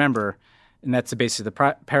important thing to remember, and that's the basis of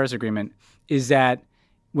the Paris Agreement, is that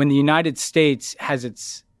when the United States has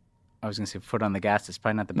its, I was going to say foot on the gas, it's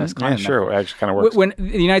probably not the best climate. Yeah, sure. It actually kind of works. When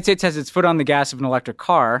the United States has its foot on the gas of an electric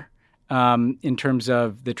car in terms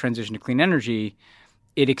of the transition to clean energy,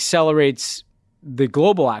 it accelerates the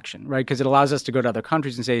global action, right? Because it allows us to go to other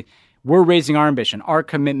countries and say, we're raising our ambition. Our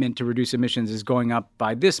commitment to reduce emissions is going up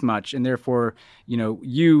by this much. And therefore,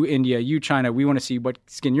 you, India, you, China, we want to see what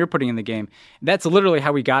skin you're putting in the game. That's literally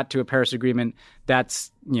how we got to a Paris Agreement.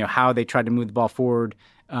 That's, how they tried to move the ball forward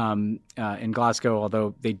in Glasgow,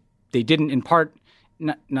 although they didn't in part,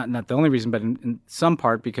 not the only reason, but in some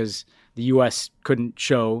part because the U.S. couldn't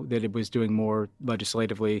show that it was doing more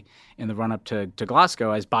legislatively in the run-up to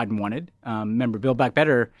Glasgow as Biden wanted. Remember, Build Back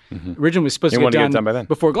Better originally was supposed to get done by then.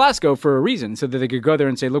 Before Glasgow for a reason, so that they could go there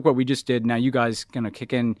and say, look what we just did. Now you guys going to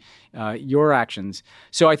kick in your actions.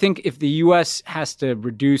 So I think if the U.S. has to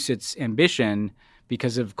reduce its ambition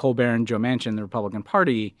because of Colbert and Joe Manchin, the Republican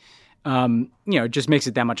Party, it just makes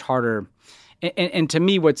it that much harder. And to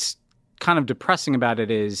me, what's kind of depressing about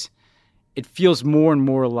it is it feels more and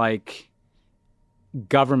more like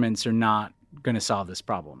governments are not going to solve this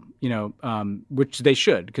problem, which they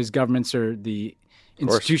should, because governments are the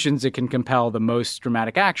institutions that can compel the most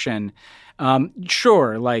dramatic action.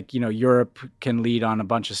 Sure, Europe can lead on a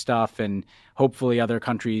bunch of stuff, and hopefully other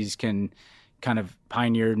countries can kind of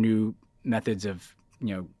pioneer new methods of,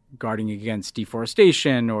 guarding against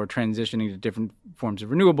deforestation or transitioning to different forms of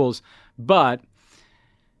renewables. But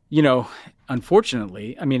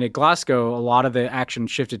unfortunately, at Glasgow, a lot of the action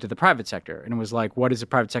shifted to the private sector. And it was like, what is the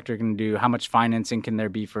private sector going to do? How much financing can there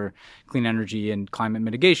be for clean energy and climate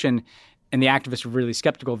mitigation? And the activists were really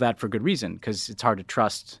skeptical of that for good reason, because it's hard to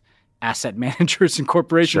trust asset managers and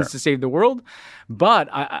corporations to save the world. But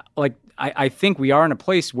I think we are in a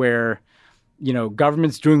place where,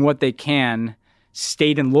 governments doing what they can,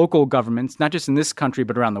 state and local governments, not just in this country,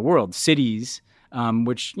 but around the world, cities,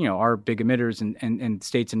 which are big emitters, and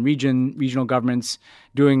states and regional governments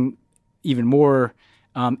doing even more.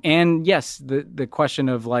 And yes, the question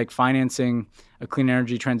of financing a clean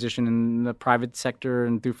energy transition in the private sector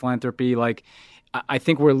and through philanthropy. I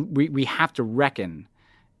think we have to reckon,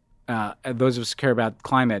 those of us who care about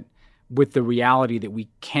climate, with the reality that we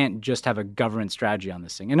can't just have a government strategy on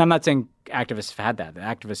this thing. And I'm not saying activists have had that. The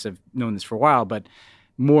activists have known this for a while, but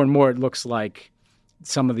more and more it looks like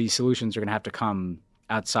some of these solutions are going to have to come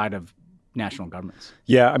outside of national governments.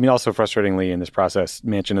 Yeah, also frustratingly in this process,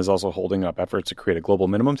 Manchin is also holding up efforts to create a global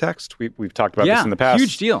minimum tax. We've talked about this in the past.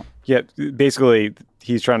 Huge deal. Yeah, basically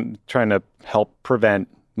he's trying to help prevent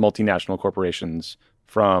multinational corporations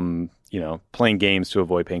from playing games to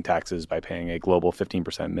avoid paying taxes by paying a global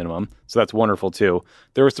 15% minimum. So that's wonderful too.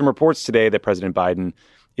 There were some reports today that President Biden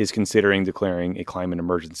is considering declaring a climate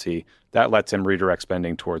emergency. That lets him redirect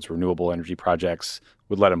spending towards renewable energy projects,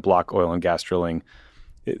 would let him block oil and gas drilling.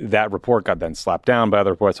 That report got then slapped down by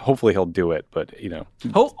other reports. Hopefully he'll do it, but it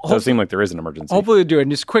does seem like there is an emergency. Hopefully he'll do it.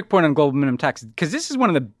 And just a quick point on global minimum tax, because this is one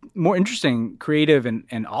of the more interesting, creative,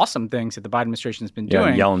 and awesome things that the Biden administration has been doing.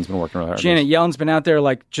 Yeah, Yellen's been working really hard. Janet Yellen's been out there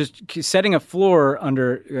just setting a floor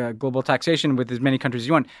under global taxation with as many countries as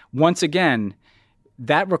you want. Once again,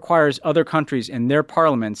 that requires other countries and their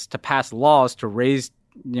parliaments to pass laws to raise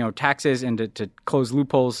taxes and to close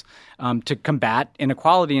loopholes to combat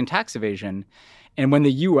inequality and tax evasion. And when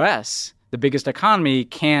the U.S., the biggest economy,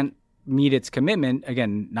 can't meet its commitment,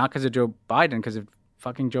 again, not because of Joe Biden, because of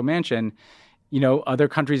fucking Joe Manchin, other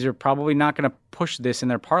countries are probably not going to push this in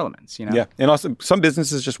their parliaments, Yeah. And also some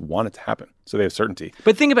businesses just want it to happen. So they have certainty.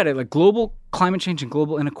 But think about it, like global climate change and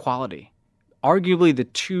global inequality, arguably the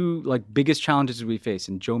two biggest challenges we face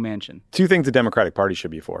in Joe Manchin. Two things the Democratic Party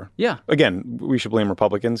should be for. Yeah. Again, we should blame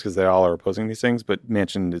Republicans because they all are opposing these things, but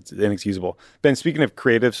Manchin, it's inexcusable. Ben, speaking of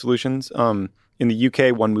creative solutions, in the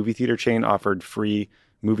UK, one movie theater chain offered free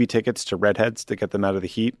movie tickets to redheads to get them out of the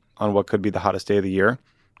heat on what could be the hottest day of the year.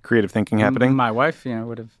 Creative thinking happening. My wife,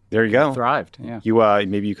 would have there you go. Thrived. Yeah. You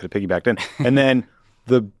maybe you could have piggybacked in. And then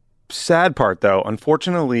the sad part, though,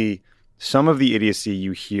 unfortunately, some of the idiocy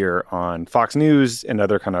you hear on Fox News and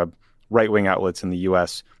other kind of right-wing outlets in the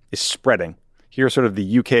U.S. is spreading. Here's sort of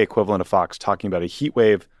the UK equivalent of Fox talking about a heat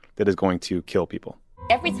wave that is going to kill people.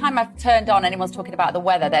 Every time I've turned on, anyone's talking about the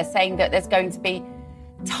weather, they're saying that there's going to be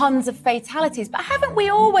tons of fatalities. But haven't we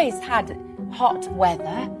always had hot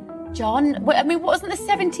weather, John? I mean, wasn't the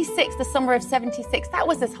 76, the summer of 76, that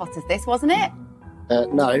was as hot as this, wasn't it?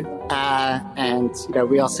 No. And,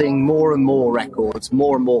 we are seeing more and more records,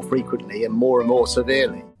 more and more frequently and more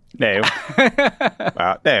severely. No.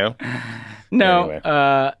 No. No. Anyway.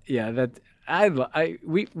 Yeah, that...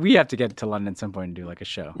 we have to get to London at some point and do a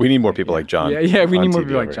show. We need more people like John. Yeah, we need more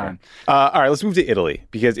people like John. All right, let's move to Italy,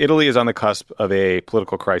 because Italy is on the cusp of a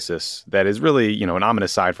political crisis that is really, an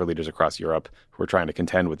ominous side for leaders across Europe who are trying to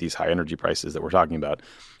contend with these high energy prices that we're talking about.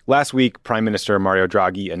 Last week, Prime Minister Mario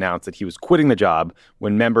Draghi announced that he was quitting the job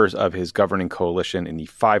when members of his governing coalition in the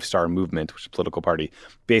Five Star Movement, which is a political party,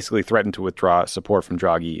 basically threatened to withdraw support from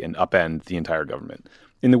Draghi and upend the entire government.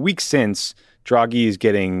 In the weeks since, Draghi is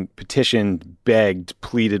getting petitioned, begged,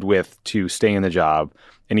 pleaded with to stay in the job,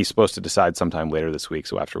 and he's supposed to decide sometime later this week,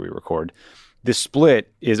 so after we record. This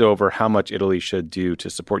split is over how much Italy should do to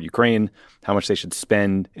support Ukraine, how much they should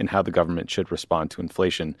spend, and how the government should respond to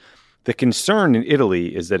inflation. The concern in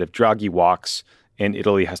Italy is that if Draghi walks and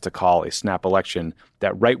Italy has to call a snap election,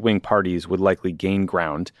 that right-wing parties would likely gain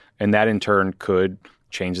ground, and that in turn could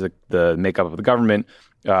change the makeup of the government,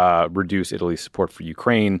 reduce Italy's support for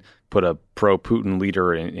Ukraine, put a pro-Putin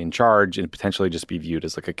leader in charge, and potentially just be viewed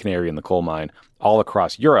as like a canary in the coal mine all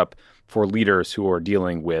across Europe for leaders who are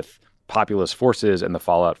dealing with populist forces and the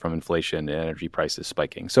fallout from inflation and energy prices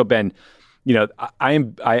spiking. So, Ben,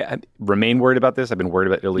 I remain worried about this. I've been worried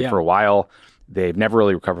about Italy for a while. They've never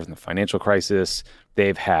really recovered from the financial crisis.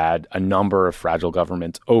 They've had a number of fragile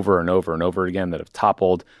governments over and over and over again that have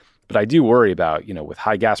toppled. But I do worry about, with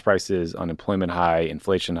high gas prices, unemployment high,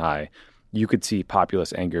 inflation high, you could see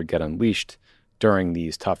populist anger get unleashed during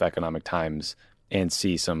these tough economic times and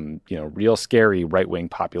see some, real scary right-wing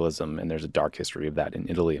populism. And there's a dark history of that in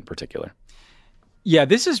Italy in particular. Yeah,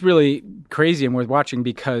 this is really crazy and worth watching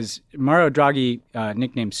because Mario Draghi,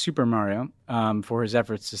 nicknamed Super Mario, for his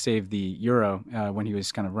efforts to save the euro when he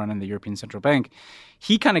was kind of running the European Central Bank,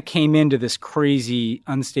 he kind of came into this crazy,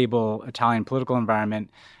 unstable Italian political environment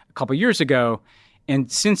a couple of years ago.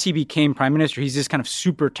 And since he became prime minister, he's this kind of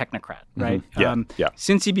super technocrat, right? Mm-hmm. Yeah.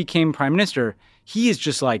 Since he became prime minister, he is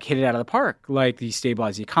just hit it out of the park. He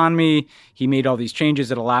stabilized the economy. He made all these changes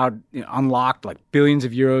that unlocked billions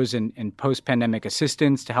of euros in post-pandemic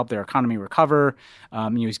assistance to help their economy recover.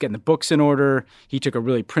 He's getting the books in order. He took a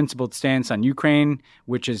really principled stance on Ukraine,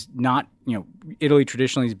 which is not, Italy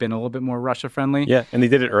traditionally has been a little bit more Russia-friendly. Yeah, and they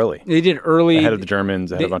did it early. Ahead of the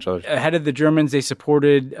Germans, ahead of a bunch of others. Ahead of the Germans, they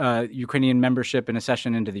supported Ukrainian membership and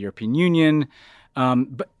accession into the European Union.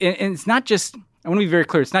 But it's not just... I want to be very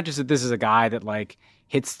clear. It's not just that this is a guy that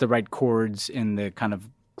hits the right chords in the kind of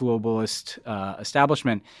globalist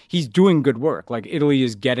establishment. He's doing good work. Italy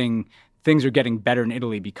is things are getting better in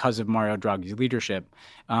Italy because of Mario Draghi's leadership.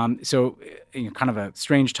 So kind of a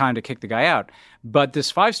strange time to kick the guy out. But this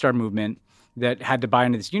Five-Star Movement that had to buy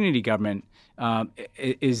into this unity government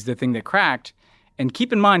is the thing that cracked. And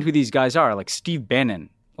keep in mind who these guys are. Steve Bannon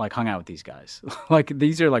hung out with these guys.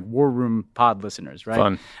 These are war room pod listeners,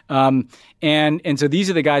 right? Fun. And so these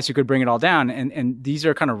are the guys who could bring it all down. And these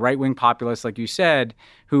are kind of right-wing populists, like you said,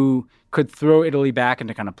 who could throw Italy back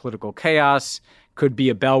into kind of political chaos, could be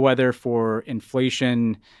a bellwether for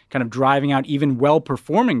inflation, kind of driving out even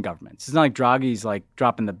well-performing governments. It's not like Draghi's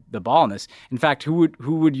dropping the ball on this. In fact, who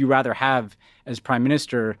would you rather have as prime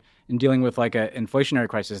minister in dealing with an inflationary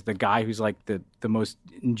crisis? The guy who's the most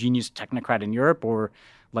ingenious technocrat in Europe, or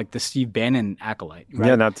the Steve Bannon acolyte, right?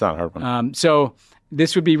 Yeah, that's not a hard one. So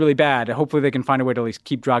this would be really bad. Hopefully they can find a way to at least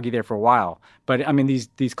keep Draghi there for a while. But I mean,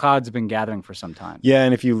 these clouds have been gathering for some time. Yeah,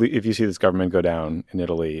 and if you see this government go down in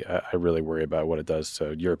Italy, I really worry about what it does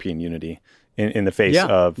to European unity in the face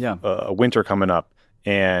of a winter coming up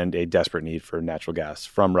and a desperate need for natural gas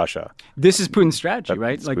from Russia. This is Putin's strategy,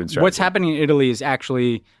 right? It's Like Putin's strategy. what's happening in Italy is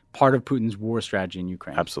actually part of Putin's war strategy in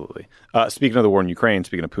Ukraine. Absolutely. Speaking of the war in Ukraine,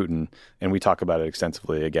 speaking of Putin, and we talk about it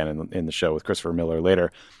extensively again in the show with Christopher Miller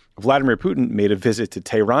later, Vladimir Putin made a visit to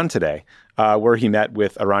Tehran today, where he met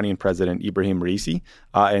with Iranian President Ibrahim Raisi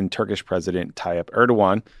and Turkish President Tayyip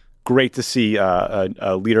Erdogan. Great to see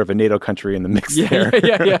a leader of a NATO country in the mix there.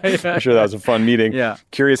 Yeah. I'm sure that was a fun meeting. Yeah.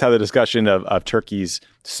 Curious how the discussion of Turkey's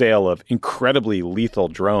sale of incredibly lethal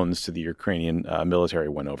drones to the Ukrainian military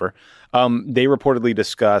went over. They reportedly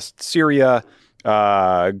discussed Syria,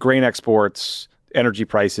 grain exports, energy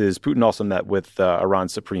prices. Putin also met with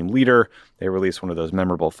Iran's supreme leader. They released one of those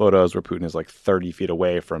memorable photos where Putin is like 30 feet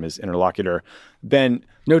away from his interlocutor. Ben,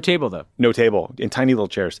 No table, though. no table, in tiny little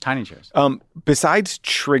chairs. Tiny chairs. Besides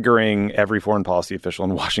triggering every foreign policy official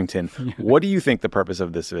in Washington, what do you think the purpose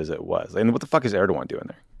of this visit was? And what the fuck is Erdogan doing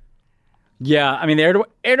there? Yeah, I mean,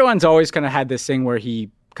 Erdogan's always kind of had this thing where he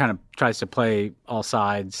kind of tries to play all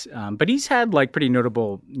sides, but he's had like pretty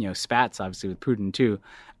notable, spats, obviously, with Putin too.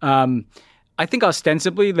 I think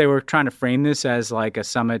ostensibly they were trying to frame this as like a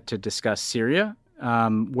summit to discuss Syria,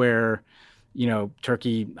 where,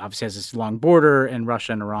 Turkey obviously has this long border and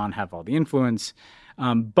Russia and Iran have all the influence.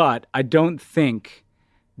 But I don't think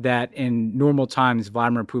that in normal times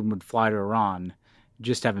Vladimir Putin would fly to Iran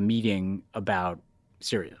just to have a meeting about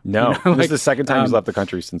Syria. No, this is the second time he's left the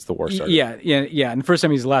country since the war started. Yeah. And the first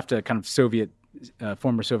time he's left a kind of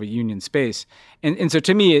former Soviet Union space. And so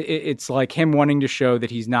to me, it's like him wanting to show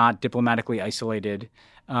that he's not diplomatically isolated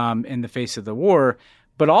in the face of the war.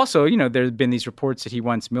 But also, there have been these reports that he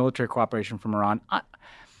wants military cooperation from Iran.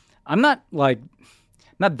 I'm not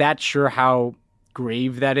that sure how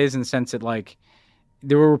grave that is in the sense that like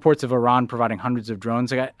there were reports of Iran providing hundreds of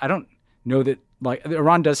drones. Like I don't know that like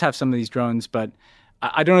Iran does have some of these drones, but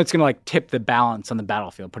I don't know it's going to like tip the balance on the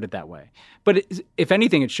battlefield, put it that way. But if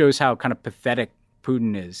anything, it shows how kind of pathetic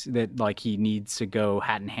Putin is, that like he needs to go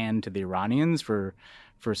hat in hand to the Iranians for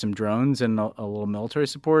some drones and a little military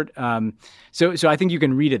support. So I think you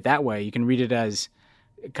can read it that way. You can read it as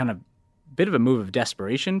kind of a bit of a move of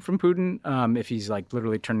desperation from Putin if he's like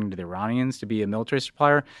literally turning to the Iranians to be a military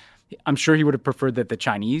supplier. I'm sure he would have preferred that the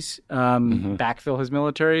Chinese backfill his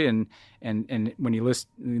military. And when he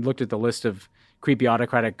looked at the list of creepy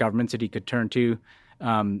autocratic governments that he could turn to,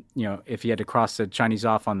 if he had to cross the Chinese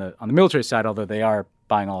off on the military side, although they are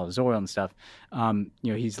buying all of his oil and stuff,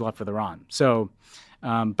 he's left with Iran. So,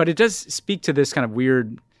 but it does speak to this kind of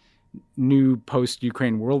weird new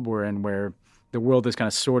post-Ukraine world we're in, where the world is kind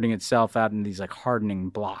of sorting itself out in these like hardening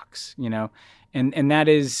blocks, and that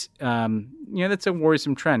is, that's a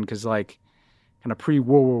worrisome trend because like kind of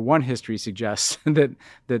pre-World War I history suggests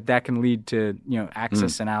that can lead to,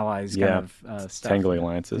 Axis and allies kind of stuff. Tangling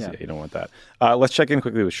alliances. Yeah, you don't want that. Let's check in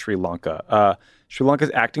quickly with Sri Lanka. Sri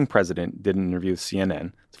Lanka's acting president did an interview with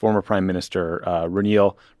CNN. It's former Prime Minister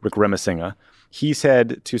Ranil Wickremesinghe. He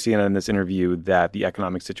said to CNN in this interview that the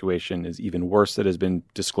economic situation is even worse than has been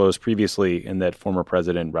disclosed previously, and that former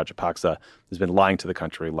President Rajapaksa has been lying to the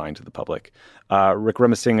country, lying to the public.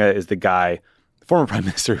 Wickremesinghe is the guy, former prime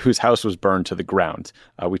minister, whose house was burned to the ground.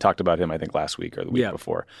 We talked about him, I think, last week or the week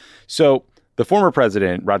before. So the former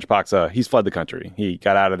president, Rajapaksa, he's fled the country. He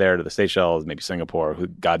got out of there to the Seychelles, maybe Singapore, who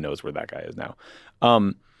God knows where that guy is now.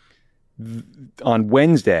 On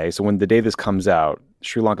Wednesday, so when the day this comes out,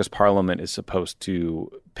 Sri Lanka's parliament is supposed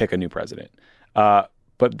to pick a new president. But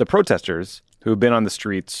the protesters, who have been on the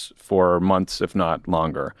streets for months, if not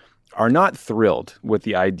longer, are not thrilled with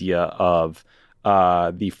the idea of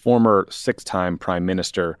the former six-time prime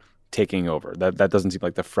minister taking over. That doesn't seem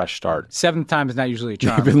like the fresh start. 7th time is not usually a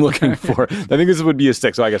charm. I've been looking for. I think this would be a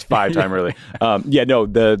 6, so I guess 5-time really.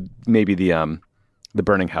 Maybe the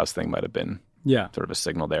burning house thing might have been sort of a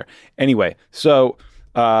signal there. Anyway, so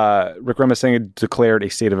Wickremesinghe declared a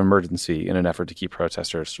state of emergency in an effort to keep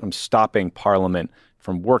protesters from stopping Parliament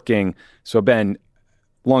from working. So Ben,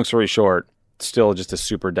 long story short, still just a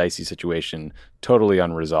super dicey situation, totally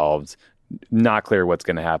unresolved. Not clear what's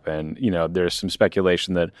going to happen. There's some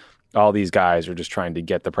speculation that all these guys are just trying to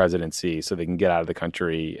get the presidency so they can get out of the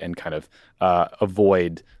country and kind of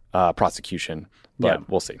avoid prosecution. But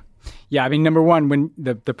we'll see. Yeah, I mean, number one, when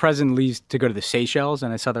the president leaves to go to the Seychelles,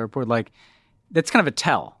 and I saw the report, like, that's kind of a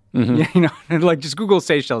tell. Like just Google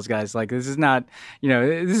Seychelles, guys. Like this is not,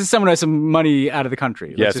 this is someone who has some money out of the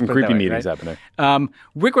country. Yeah, some creepy meetings happening.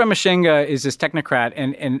 Wickremesinghe is this technocrat,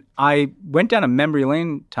 and I went down a memory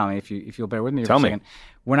lane, Tommy, if you'll bear with me for a second.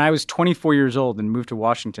 When I was 24 years old and moved to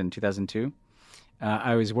Washington in 2002,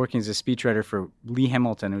 I was working as a speechwriter for Lee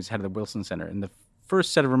Hamilton, who's head of the Wilson Center, and the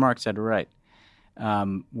first set of remarks I had to write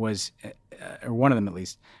was, or one of them at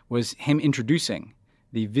least, was him introducing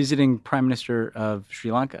the visiting Prime Minister of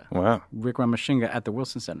Sri Lanka, Wow. Wickremesinghe, at the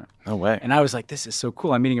Wilson Center. No way. And I was like, this is so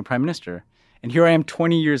cool. I'm meeting a Prime Minister. And here I am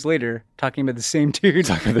 20 years later talking about the same dude.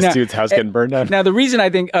 This dude's house getting burned down. Now, the reason I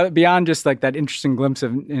think, beyond just like that interesting glimpse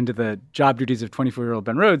into the job duties of 24-year-old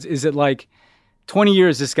Ben Rhodes, is that like 20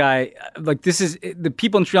 years, this guy, like this is, the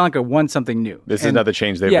people in Sri Lanka want something new. This is another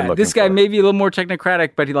change they've been looking for. This guy may be a little more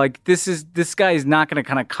technocratic, but this guy is not going to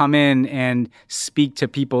kind of come in and speak to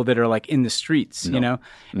people that are like in the streets, you know?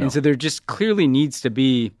 No. And so there just clearly needs to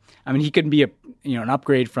be, I mean, he could be an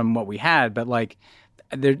upgrade from what we had, but like,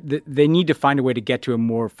 they need to find a way to get to a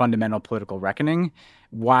more fundamental political reckoning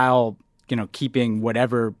while, keeping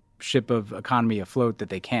whatever ship of economy afloat that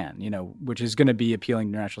they can, which is going to be appealing to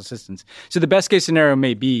international assistance. So the best case scenario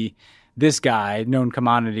may be this guy, known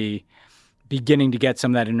commodity, beginning to get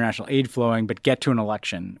some of that international aid flowing, but get to an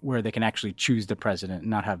election where they can actually choose the president and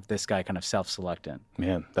not have this guy kind of self-select in.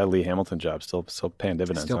 Man, that Lee Hamilton job still paying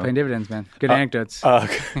dividends. Still paying dividends, man. Good anecdotes. A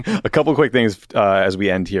couple of quick things as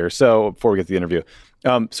we end here. So before we get to the interview.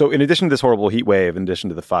 So in addition to this horrible heat wave, in addition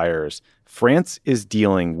to the fires, France is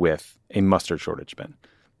dealing with a mustard shortage, Ben.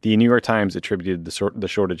 The New York Times attributed the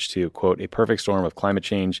shortage to, quote, a perfect storm of climate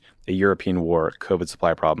change, a European war, COVID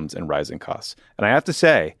supply problems, and rising costs. And I have to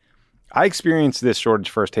say, I experienced this shortage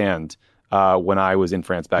firsthand when I was in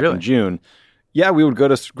France back in June. Yeah, we would go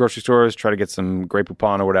to grocery stores, try to get some Grey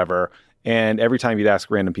Poupon or whatever. And every time you'd ask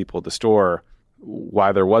random people at the store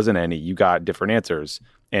why there wasn't any, you got different answers.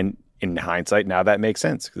 And in hindsight, now that makes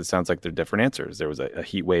sense because it sounds like they're different answers. There was a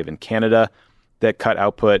heat wave in Canada that cut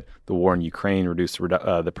output. The war in Ukraine reduced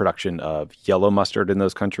the production of yellow mustard in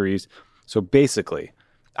those countries. So basically,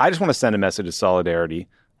 I just want to send a message of solidarity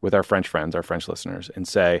with our French friends, our French listeners, and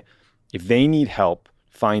say, if they need help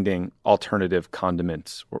finding alternative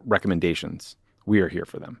condiments or recommendations, we are here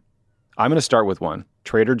for them. I'm going to start with one,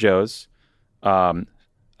 Trader Joe's Sriracha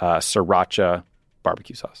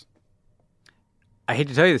barbecue sauce. I hate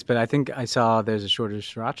to tell you this, but I think I saw there's a shortage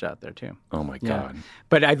of sriracha out there too. Oh my God.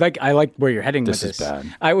 But I like where you're heading with this. This is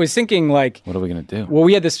bad. I was thinking like, what are we going to do? Well,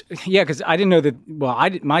 we had this, because I didn't know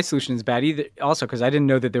that, my solution is bad either, also because I didn't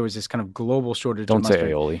know that there was this kind of global shortage Don't of mustard.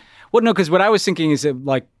 say aioli. Well, no, because what I was thinking is that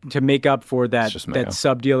like to make up for that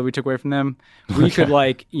sub deal that we took away from them, we could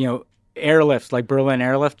airlift, like Berlin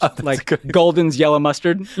airlift, Golden's yellow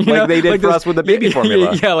mustard. They did for us with the baby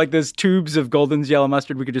formula. Yeah, like those tubes of Golden's yellow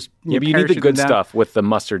mustard. We could just but you need the good stuff with the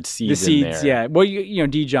mustard seeds in there. Yeah. Well,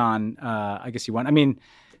 Dijon, I guess you want. I mean,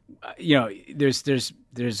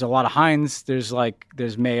 there's a lot of Heinz. There's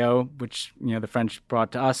mayo, which the French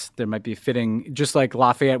brought to us. There might be fitting, just like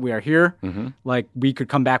Lafayette, we are here. Mm-hmm. Like we could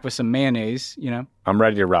come back with some mayonnaise. I'm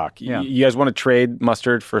ready to rock. Yeah. You guys want to trade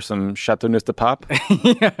mustard for some Chateauneuf de Pape?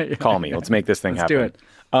 Yeah. Call me. Let's make this thing happen. Let's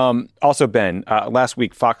do it. Also, Ben, last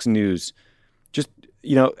week, Fox News, just,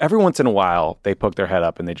 every once in a while, they poke their head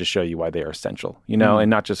up and they just show you why they are essential, and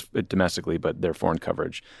not just domestically, but their foreign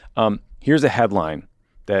coverage. Here's a headline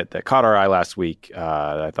that caught our eye last week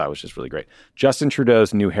that I thought was just really great. Justin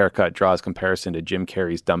Trudeau's new haircut draws comparison to Jim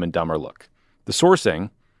Carrey's Dumb and Dumber look. The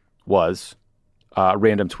sourcing was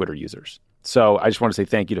random Twitter users. So I just want to say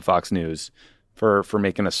thank you to Fox News for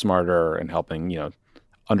making us smarter and helping,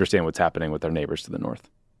 understand what's happening with our neighbors to the north.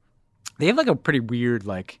 They have a pretty weird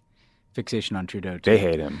fixation on Trudeau too. They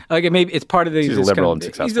hate him. It's part of the. He's a liberal and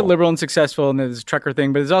successful. He's a liberal and successful, and there's a trucker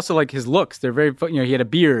thing, but there's also his looks. They're very, he had a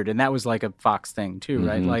beard, and that was a Fox thing too,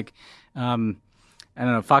 mm-hmm. right? I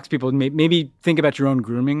don't know. Fox people maybe think about your own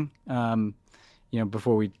grooming.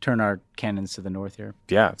 Before we turn our cannons to the north here.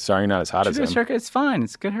 Yeah, sorry, not as hot as him. Haircut, it's fine.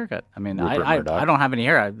 It's a good haircut. I mean, I don't have any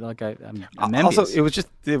hair. I'm envious. Also, it was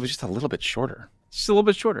just a little bit shorter. Just a little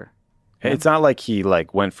bit shorter. It's not like he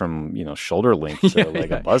went from shoulder length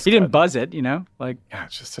to a buzz. He didn't buzz it. Yeah,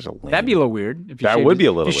 it's just such a lame. That'd be a little weird. If that would be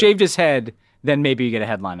a little. If you shaved his head, then maybe you get a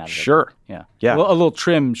headline out of it. Sure. Yeah. A little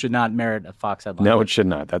trim should not merit a Fox headline. No, it should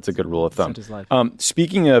not. That's a good rule of thumb.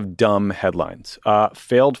 Speaking of dumb headlines,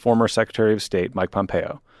 failed former Secretary of State Mike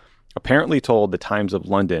Pompeo apparently told the Times of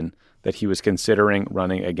London that he was considering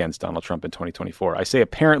running against Donald Trump in 2024. I say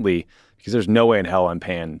apparently because there's no way in hell I'm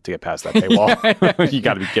paying to get past that paywall. You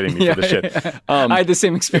got to be kidding me for the shit. I had the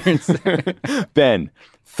same experience. Ben,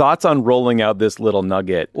 thoughts on rolling out this little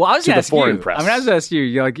nugget to the foreign press? I was going to ask you,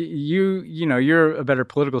 you're a better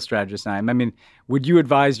political strategist than I am. I mean, would you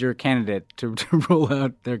advise your candidate to roll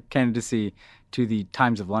out their candidacy to the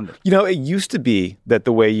Times of London? It used to be that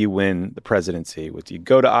the way you win the presidency was you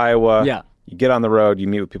go to Iowa, you get on the road, you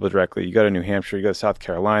meet with people directly, you go to New Hampshire, you go to South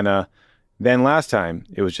Carolina. Then last time,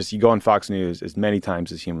 it was just you go on Fox News as many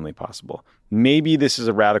times as humanly possible. Maybe this is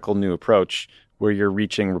a radical new approach where you're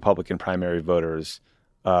reaching Republican primary voters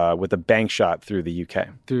with a bank shot through the UK.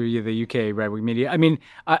 Through the UK right-wing media. I mean,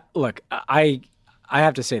 look, I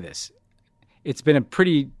have to say this. It's been a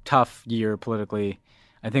pretty tough year politically.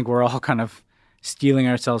 I think we're all kind of steeling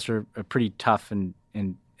ourselves for a pretty tough and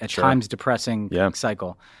at times depressing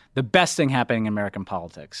cycle. The best thing happening in American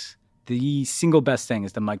politics, the single best thing,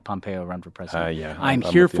 is the Mike Pompeo run for president. I'm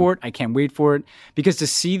here for it. I can't wait for it. Because to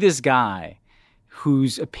see this guy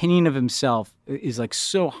whose opinion of himself is like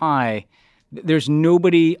so high, there's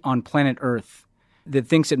nobody on planet Earth that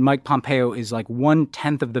thinks that Mike Pompeo is like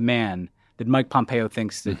 1/10 of the man that Mike Pompeo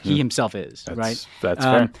thinks that he himself is, right? That's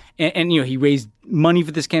fair. And he raised money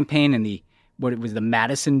for this campaign and the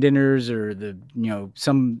Madison dinners or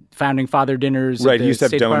some founding father dinners. Right, he used to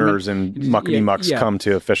have donors and muckety-mucks come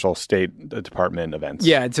to official State Department events.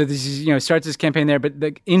 Yeah, so this is, starts his campaign there. But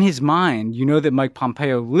in his mind, that Mike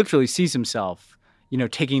Pompeo literally sees himself,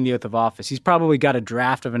 taking the oath of office. He's probably got a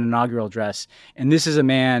draft of an inaugural address. And this is a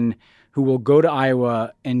man who will go to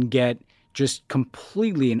Iowa and get just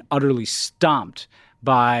completely and utterly stomped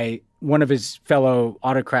by one of his fellow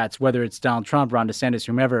autocrats, whether it's Donald Trump, Ron DeSantis,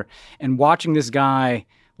 whomever, and watching this guy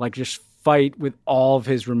just fight with all of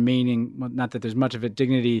his remaining, well, not that there's much of it,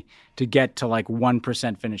 dignity to get to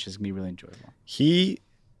 1% finish is going to be really enjoyable. He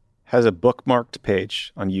has a bookmarked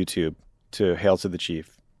page on YouTube to Hail to the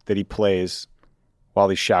Chief that he plays while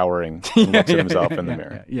he's showering and looks at himself in the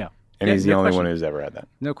mirror. Yeah. And he's the only one who's ever had that.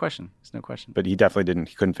 No question. It's no question. But he definitely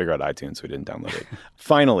couldn't figure out iTunes, so he didn't download it.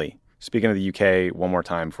 Finally, speaking of the UK one more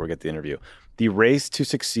time before we get to the interview, the race to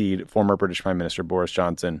succeed former British Prime Minister Boris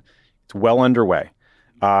Johnson, it's well underway.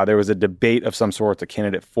 There was a debate of some sort, a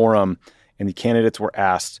candidate forum, and the candidates were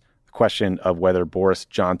asked the question of whether Boris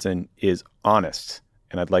Johnson is honest.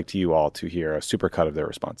 And I'd like you all to hear a supercut of their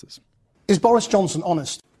responses. Is Boris Johnson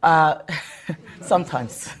honest?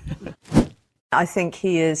 Sometimes. I think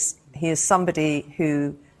he is somebody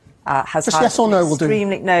who has just yes or no will do.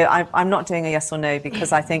 No, I'm not doing a yes or no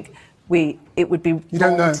because I think it would be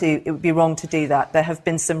wrong to do that. There have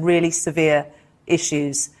been some really severe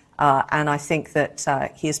issues, and I think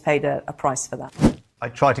that he has paid a price for that. I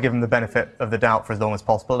tried to give him the benefit of the doubt for as long as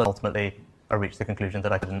possible, and ultimately I reached the conclusion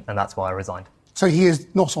that I couldn't, and that's why I resigned. So he is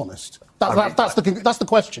not honest. That's the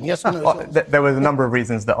question. Yes or no? There were a number of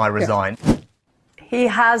reasons that I resigned. Yeah. He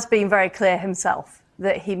has been very clear himself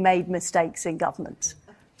that he made mistakes in government.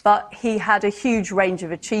 But he had a huge range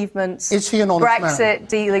of achievements. Is he an honest Brexit, man?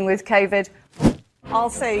 Dealing with COVID. I'll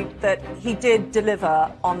say that he did deliver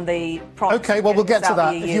on the promise. OK, well, we'll get to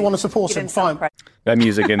that. If you want to support him, fine. That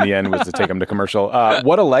music in the end was to take him to commercial.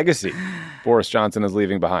 What a legacy Boris Johnson is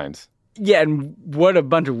leaving behind. Yeah, and what a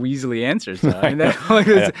bunch of Weasley answers. I mean,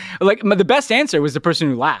 the best answer was the person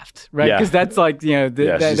who laughed, right? Because that's they're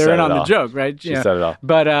in on the joke, right? She said it all.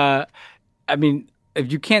 But I mean,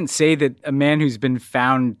 if you can't say that a man who's been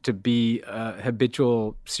found to be a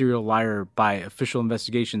habitual serial liar by official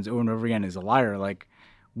investigations over and over again is a liar,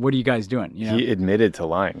 what are you guys doing? He admitted to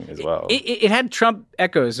lying as well. It had Trump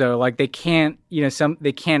echoes, though. They can't,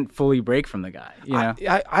 they can't fully break from the guy.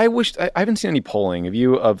 I wish I haven't seen any polling of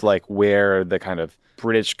you of where the kind of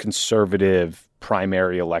British conservative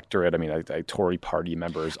primary electorate, Tory party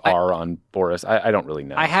members are on Boris. I don't really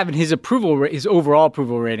know. I haven't. His overall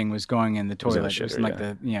approval rating was going in the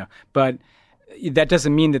toilet. But that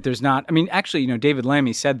doesn't mean that there's not. I mean, actually, David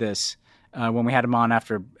Lammy said this. When we had him on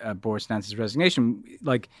after Boris announced his resignation,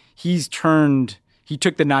 he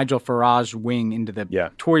took the Nigel Farage wing into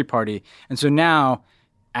the Tory party. And so now,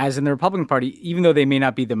 as in the Republican Party, even though they may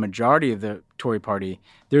not be the majority of the Tory party,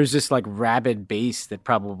 there's this rabid base that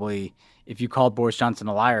probably, if you called Boris Johnson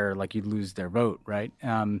a liar, you'd lose their vote, right?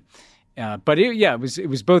 But it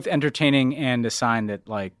was both entertaining and a sign that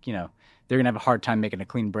they're going to have a hard time making a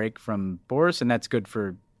clean break from Boris, and that's good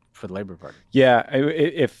for the Labour Party. Yeah,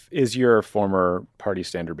 if is your former party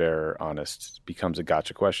standard bearer honest becomes a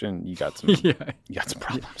gotcha question, you got some you got some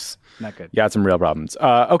problems. Not good. You got some real problems.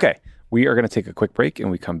 Okay, we are going to take a quick break,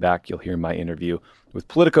 and we come back. You'll hear my interview with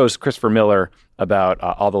Politico's Christopher Miller about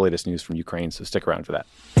all the latest news from Ukraine. So stick around for that.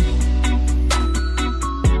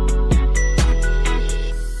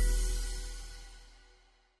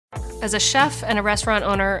 As a chef and a restaurant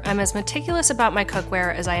owner, I'm as meticulous about my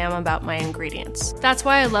cookware as I am about my ingredients. That's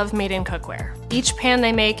why I love Made in Cookware. Each pan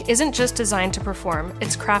they make isn't just designed to perform,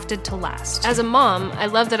 it's crafted to last. As a mom, I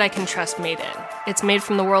love that I can trust Made In. It's made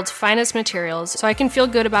from the world's finest materials, so I can feel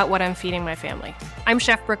good about what I'm feeding my family. I'm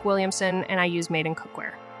Chef Brooke Williamson, and I use Made in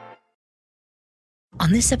Cookware. On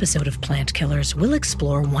this episode of Plant Killers, we'll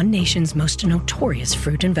explore one nation's most notorious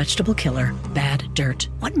fruit and vegetable killer, bad dirt.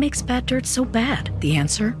 What makes bad dirt so bad? The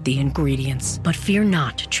answer? The ingredients. But fear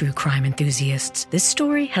not, true crime enthusiasts. This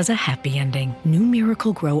story has a happy ending. New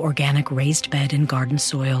Miracle-Gro organic raised bed and garden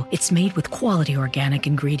soil. It's made with quality organic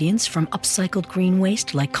ingredients from upcycled green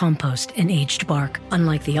waste like compost and aged bark.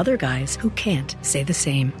 Unlike the other guys who can't say the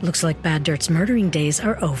same. Looks like bad dirt's murdering days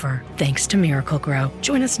are over, thanks to Miracle-Gro.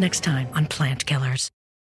 Join us next time on Plant Killers.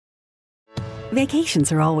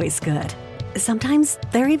 Vacations are always good. Sometimes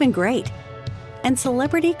they're even great. And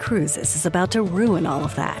Celebrity Cruises is about to ruin all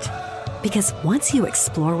of that. Because once you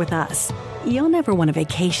explore with us, you'll never want a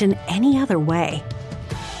vacation any other way.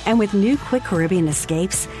 And with new Quick Caribbean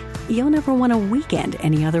Escapes, you'll never want a weekend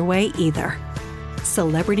any other way either.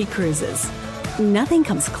 Celebrity Cruises. Nothing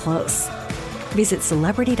comes close. Visit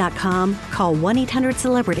Celebrity.com, call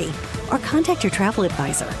 1-800-CELEBRITY, or contact your travel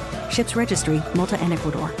advisor. Ships Registry, Malta and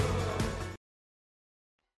Ecuador.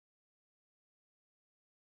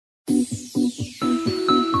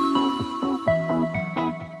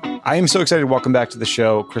 I am so excited to welcome back to the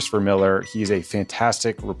show Christopher Miller. He's a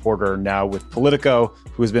fantastic reporter now with Politico,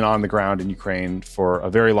 who has been on the ground in Ukraine for a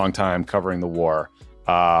very long time covering the war,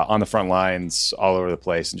 on the front lines all over the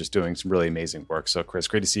place and just doing some really amazing work. So, Chris,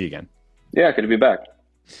 great to see you again. Yeah, good to be back.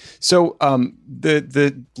 So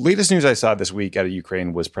the latest news I saw this week out of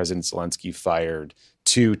Ukraine was President Zelensky fired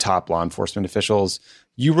 2 top law enforcement officials.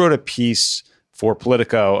 You wrote a piece for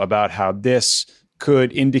Politico about how this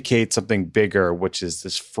could indicate something bigger, which is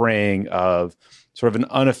this fraying of sort of an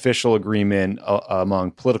unofficial agreement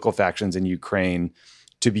among political factions in Ukraine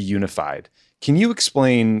to be unified. Can you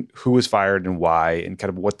explain who was fired and why, and kind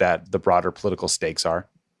of what the broader political stakes are?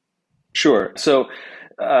 Sure. So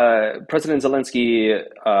President Zelensky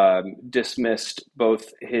dismissed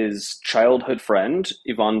both his childhood friend,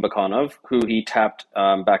 Ivan Bakanov, who he tapped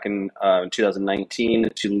back in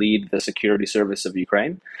 2019 to lead the security service of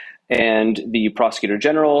Ukraine, and the prosecutor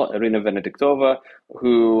general, Irina Venediktova,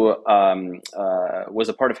 who was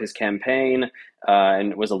a part of his campaign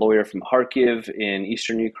and was a lawyer from Kharkiv in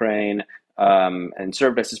eastern Ukraine, and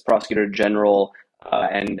served as his prosecutor general,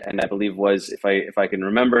 and I believe was, if I can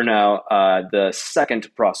remember now, the second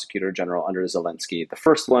prosecutor general under Zelensky. The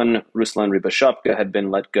first one, Ruslan Rybashapka, had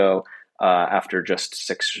been let go after just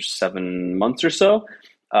 6 or 7 months or so.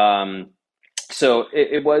 So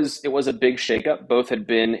it was a big shakeup. Both had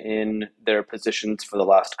been in their positions for the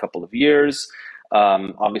last couple of years.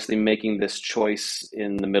 Obviously, making this choice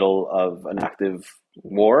in the middle of an active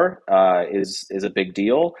war is a big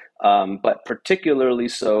deal, but particularly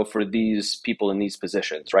so for these people in these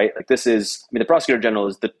positions, right? Like the prosecutor general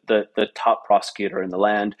is the top prosecutor in the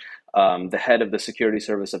land. The head of the security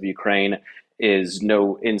service of Ukraine is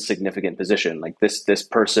no insignificant position. Like this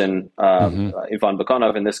person, Ivan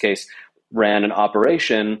Bakanov in this case, ran an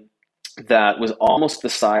operation that was almost the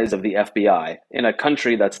size of the FBI in a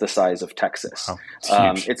country that's the size of Texas.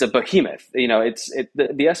 Wow, it's a behemoth. The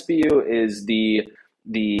SBU is the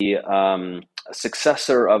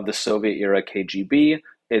successor of the Soviet era KGB.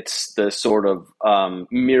 It's the sort of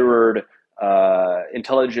mirrored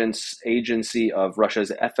intelligence agency of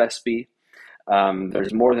Russia's FSB.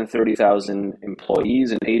 There's more than 30,000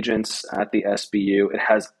 employees and agents at the SBU. It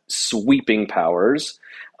has sweeping powers,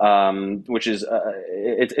 which is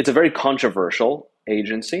it's a very controversial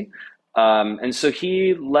agency. And so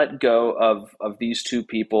he let go of these 2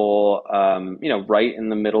 people, right in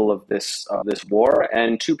the middle of this war,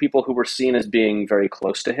 and 2 people who were seen as being very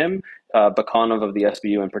close to him, Bakanov of the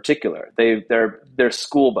SBU in particular. They're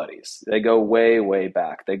school buddies. They go way, way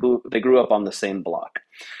back. They grew up on the same block.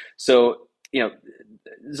 So,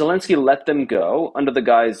 Zelensky let them go under the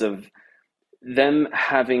guise of them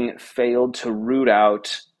having failed to root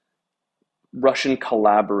out Russian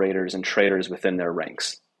collaborators and traitors within their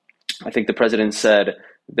ranks. I think the president said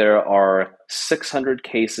there are 600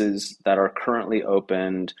 cases that are currently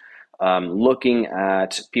opened, looking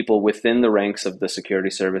at people within the ranks of the security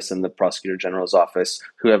service and the prosecutor general's office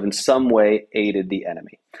who have in some way aided the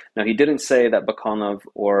enemy. Now, he didn't say that Bakanov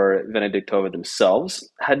or Venediktova themselves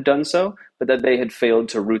had done so, but that they had failed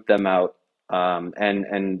to root them out, and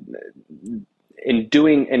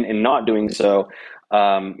in not doing so,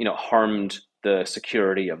 harmed the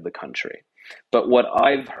security of the country. But what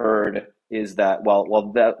I've heard is that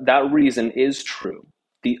while that reason is true,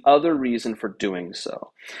 the other reason for doing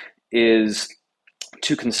so is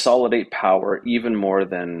to consolidate power even more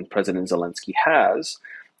than President Zelensky has,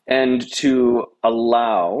 and to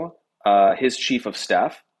allow his chief of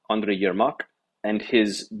staff, Andriy Yermak, and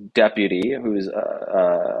his deputy, who is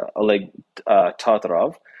Oleg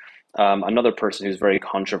Tatarov, another person who's very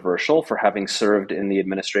controversial for having served in the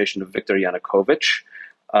administration of Viktor Yanukovych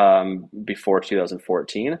before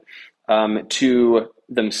 2014, to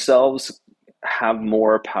themselves have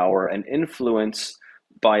more power and influence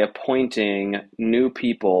by appointing new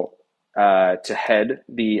people to head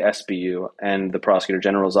the SBU and the Prosecutor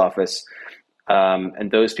General's office.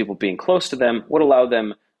 And those people being close to them would allow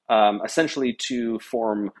them essentially to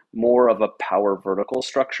form more of a power vertical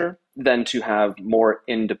structure than to have more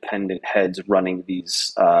independent heads running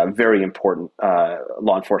these very important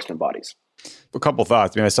law enforcement bodies. A couple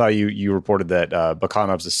thoughts. I mean, I saw you reported that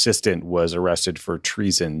Bakhanov's assistant was arrested for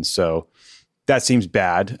treason. So that seems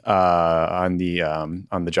bad on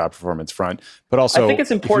the job performance front. But also, I think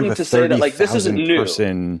it's important to say that like this isn't new.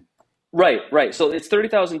 Right. So it's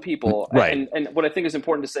 30,000 people. Right. And what I think is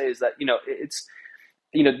important to say is that, it's,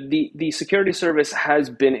 the security service has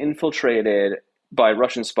been infiltrated by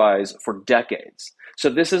Russian spies for decades. So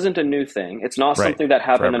this isn't a new thing. It's not something that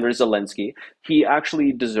happened under Zelensky. He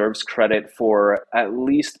actually deserves credit for at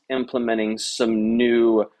least implementing some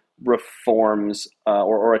new reforms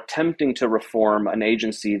or attempting to reform an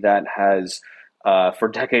agency that has for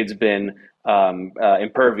decades been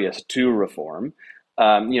impervious to reform.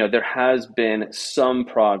 There has been some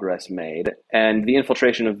progress made, and the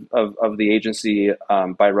infiltration of the agency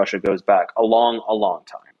by Russia goes back a long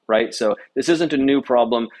time, right? So this isn't a new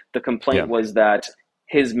problem. The complaint was that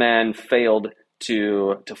his man failed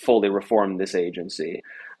to fully reform this agency.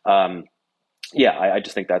 I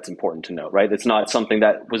just think that's important to note, right? It's not something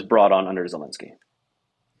that was brought on under Zelensky.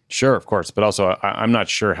 Sure, of course. But also, I'm not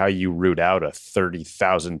sure how you root out a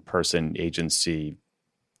 30,000 person agency,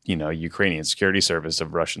 Ukrainian security service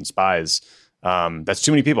of Russian spies. That's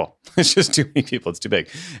too many people. It's just too many people. It's too big.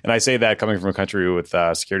 And I say that coming from a country with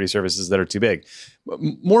security services that are too big.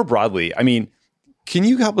 More broadly, I mean, can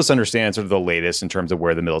you help us understand sort of the latest in terms of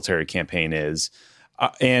where the military campaign is?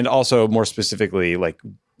 And also more specifically, like,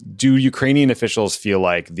 do Ukrainian officials feel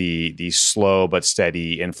like the slow but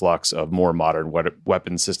steady influx of more modern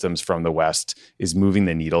weapon systems from the West is moving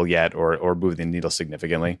the needle yet or moving the needle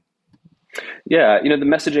significantly? Yeah, the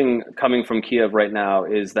messaging coming from Kiev right now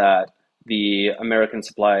is that the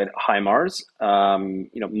American-supplied HIMARS,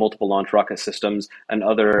 multiple launch rocket systems, and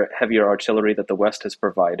other heavier artillery that the West has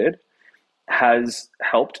provided has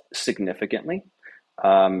helped significantly.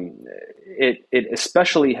 It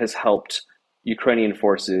especially has helped Ukrainian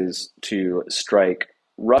forces to strike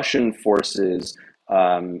Russian forces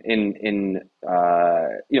in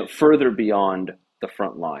further beyond the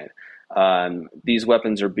front line. These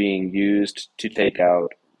weapons are being used to take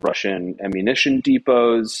out Russian ammunition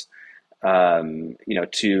depots,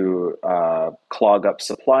 to clog up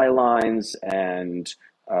supply lines, and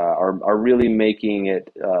are really making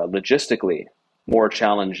it logistically more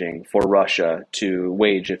challenging for Russia to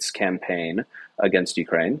wage its campaign against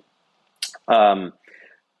Ukraine. I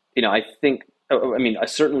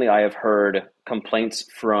have heard complaints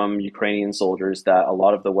from Ukrainian soldiers that a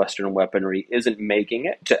lot of the Western weaponry isn't making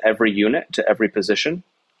it to every unit, to every position.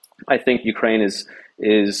 I think Ukraine is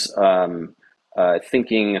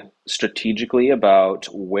thinking strategically about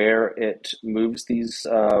where it moves these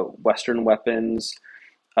Western weapons.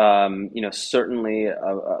 Certainly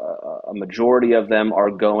a majority of them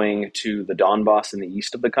are going to the Donbass in the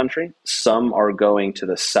east of the country. Some are going to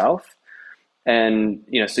the south. And,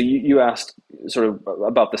 so you asked sort of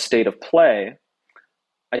about the state of play.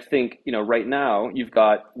 I think, right now you've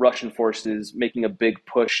got Russian forces making a big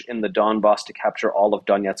push in the Donbass to capture all of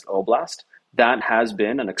Donetsk Oblast. That has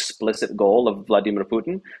been an explicit goal of Vladimir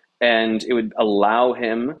Putin, and it would allow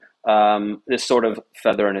him this sort of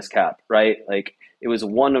feather in his cap, right? Like, it was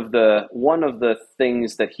one of the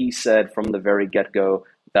things that he said from the very get-go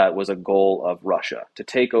that was a goal of Russia, to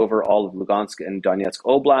take over all of Lugansk and Donetsk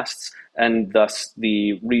oblasts, and thus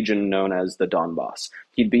the region known as the Donbass.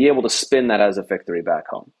 He'd be able to spin that as a victory back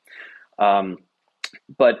home.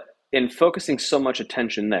 But in focusing so much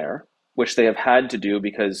attention there, which they have had to do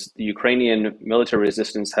because the Ukrainian military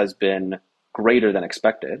resistance has been greater than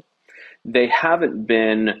expected, they haven't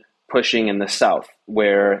been pushing in the south,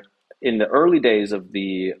 where in the early days of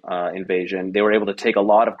the invasion, they were able to take a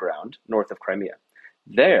lot of ground north of Crimea.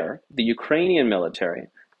 There, the Ukrainian military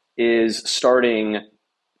is starting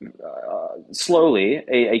slowly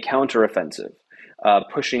a counteroffensive,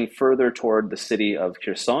 pushing further toward the city of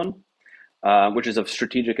Kherson, which is of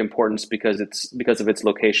strategic importance because of its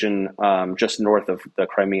location just north of the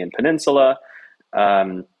Crimean Peninsula,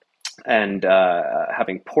 and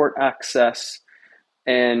having port access.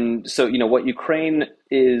 And so, what Ukraine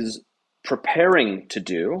is preparing to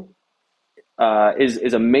do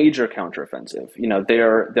is a major counteroffensive.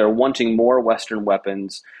 They're wanting more Western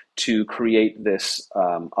weapons to create this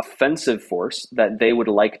offensive force that they would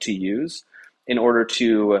like to use in order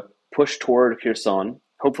to push toward Kherson,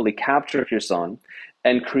 hopefully capture Kherson,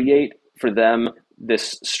 and create for them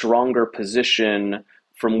this stronger position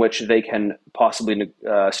from which they can possibly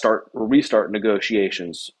restart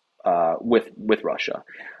negotiations with Russia.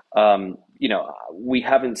 We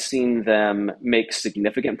haven't seen them make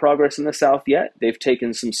significant progress in the south yet. They've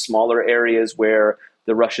taken some smaller areas where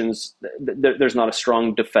the Russians, there's not a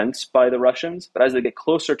strong defense by the Russians, but as they get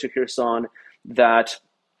closer to Kherson, that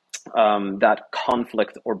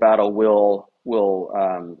conflict or battle will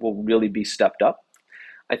really be stepped up.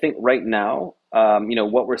 I think right now,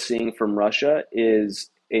 what we're seeing from Russia is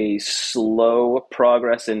a slow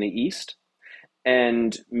progress in the east,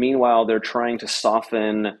 and meanwhile they're trying to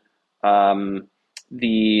soften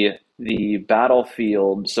the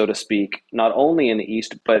battlefield, so to speak, not only in the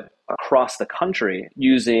east but across the country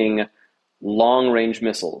using long-range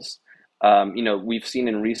missiles. We've seen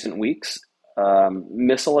in recent weeks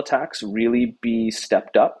missile attacks really be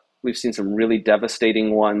stepped up. We've seen some really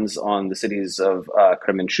devastating ones on the cities of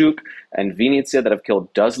Kremenchuk and Vinnytsia that have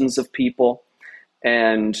killed dozens of people.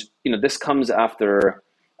 And, this comes after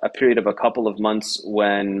a period of a couple of months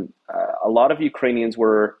when a lot of Ukrainians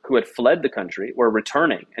who had fled the country were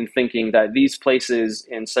returning and thinking that these places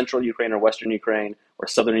in central Ukraine or western Ukraine or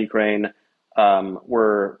southern Ukraine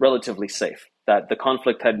were relatively safe, that the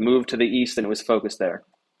conflict had moved to the east and it was focused there.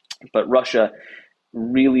 But Russia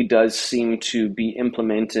really does seem to be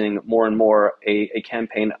implementing more and more a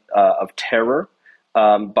campaign of terror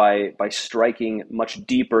by striking much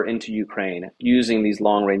deeper into Ukraine using these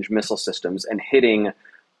long-range missile systems and hitting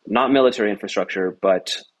not military infrastructure,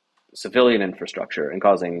 but civilian infrastructure, and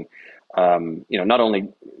causing, not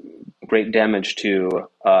only great damage to,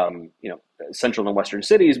 central and western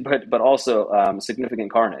cities, but also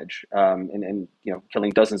significant carnage, and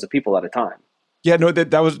killing dozens of people at a time. Yeah, no,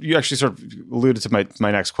 that was, you actually sort of alluded to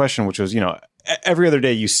my next question, which was, every other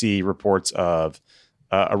day you see reports of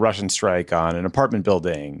a Russian strike on an apartment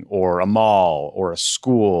building or a mall or a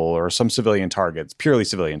school or some civilian targets, purely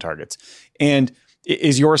civilian targets. And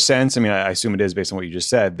is your sense, I assume it is based on what you just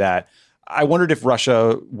said, that I wondered if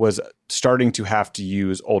Russia was starting to have to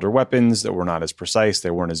use older weapons that were not as precise,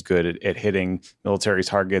 they weren't as good at hitting military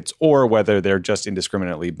targets, or whether they're just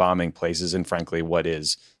indiscriminately bombing places and, frankly, what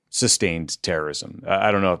is sustained terrorism.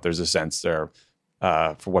 I don't know if there's a sense there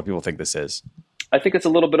for what people think this is. I think it's a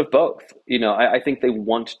little bit of both. I think they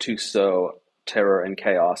want to sow terror and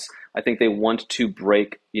chaos. I think they want to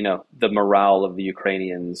break, the morale of the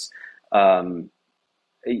Ukrainians. And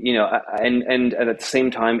at the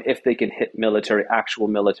same time, if they can hit actual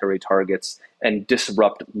military targets and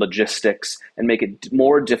disrupt logistics and make it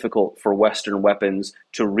more difficult for Western weapons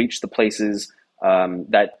to reach the places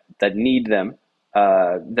that need them,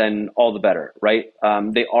 then all the better, right?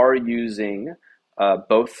 They are using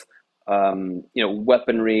both,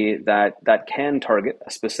 weaponry that can target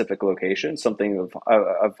a specific location, something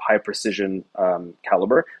of high precision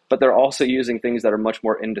caliber, but they're also using things that are much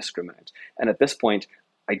more indiscriminate. And at this point,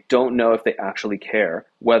 I don't know if they actually care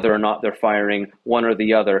whether or not they're firing one or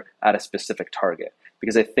the other at a specific target,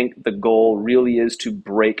 because I think the goal really is to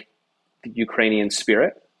break the Ukrainian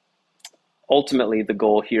spirit. Ultimately, the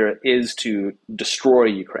goal here is to destroy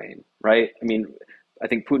Ukraine, right? I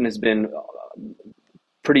think Putin has been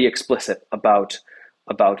pretty explicit about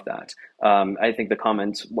that. I think the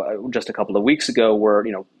comments just a couple of weeks ago were,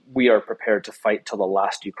 we are prepared to fight till the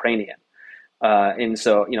last Ukrainian. And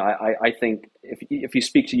so, I think if you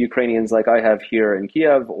speak to Ukrainians like I have here in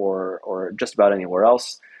Kiev or just about anywhere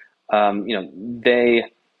else, they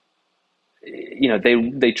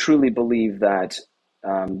truly believe that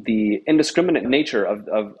the indiscriminate nature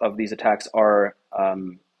of these attacks are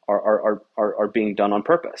being done on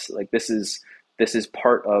purpose. Like this is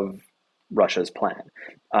part of Russia's plan.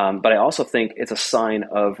 But I also think it's a sign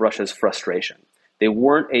of Russia's frustration. They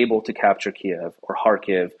weren't able to capture Kiev or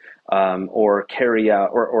Kharkiv or carry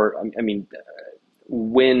out or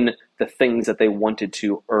win the things that they wanted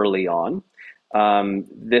to early on.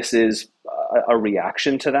 This is a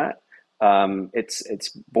reaction to that. It's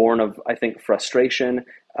born of, I think, frustration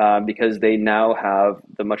because they now have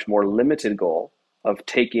the much more limited goal of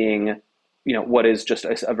taking, what is just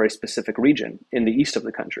a very specific region in the east of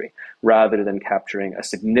the country, rather than capturing a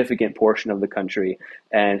significant portion of the country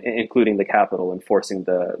and including the capital and forcing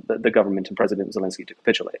the government and President Zelensky to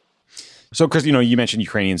capitulate. So, because, you mentioned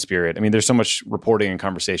Ukrainian spirit. There's so much reporting and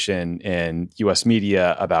conversation in U.S.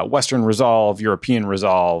 media about Western resolve, European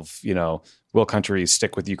resolve, will countries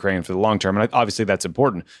stick with Ukraine for the long term? And obviously that's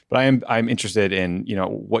important. But I'm interested in,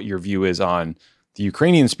 what your view is on the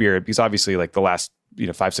Ukrainian spirit, because obviously like the last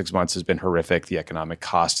 5-6 months has been horrific. The economic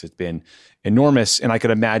cost has been enormous. And I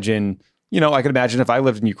could imagine if I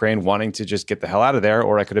lived in Ukraine wanting to just get the hell out of there,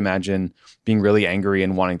 or I could imagine being really angry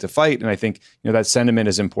and wanting to fight. And I think, that sentiment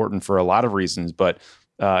is important for a lot of reasons, but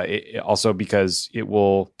also because it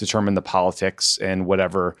will determine the politics and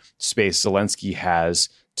whatever space Zelensky has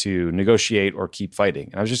to negotiate or keep fighting.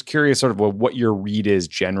 And I was just curious sort of what your read is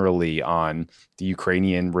generally on the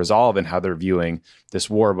Ukrainian resolve and how they're viewing this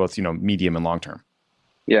war, both, medium and long term.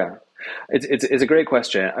 Yeah, it's a great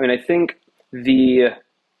question. I mean, I think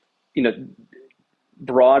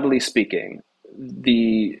broadly speaking,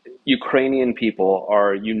 the Ukrainian people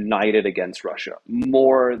are united against Russia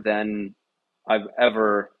more than I've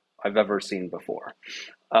ever seen before.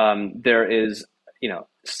 There is,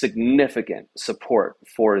 significant support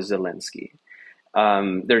for Zelensky.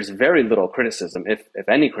 There's very little criticism, if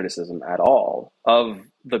any criticism at all, of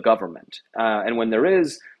the government. And when there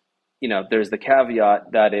is, there's the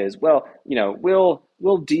caveat that is, we'll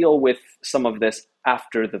deal with some of this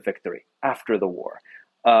after the victory, after the war.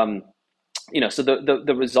 So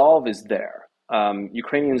the resolve is there.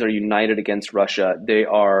 Ukrainians are united against Russia. They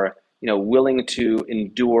are, willing to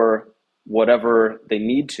endure whatever they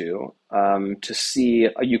need to see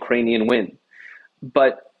a Ukrainian win.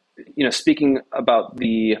 But, speaking about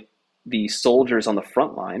the soldiers on the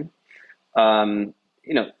front line,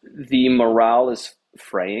 the morale is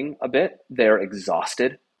fraying a bit. They're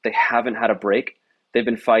exhausted. They haven't had a break. They've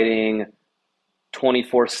been fighting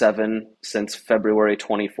 24/7 since February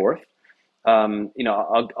 24th.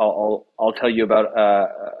 I'll tell you about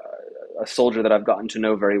a soldier that I've gotten to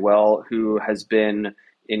know very well who has been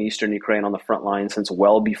in eastern Ukraine on the front line since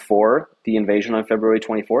well before the invasion on February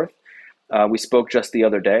 24th. We spoke just the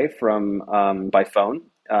other day by phone,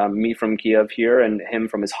 me from Kiev here and him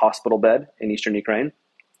from his hospital bed in eastern Ukraine.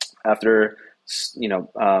 After,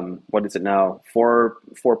 what is it now?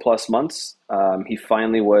 4+ months, he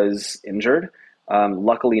finally was injured.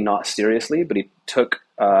 Luckily not seriously, but he took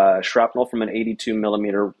shrapnel from an 82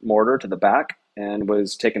 millimeter mortar to the back and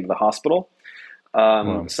was taken to the hospital.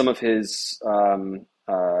 Wow. Some of his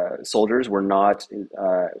soldiers were not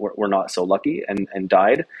so lucky and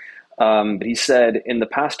died. But he said in the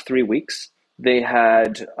past 3 weeks, they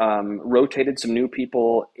had rotated some new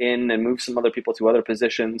people in and moved some other people to other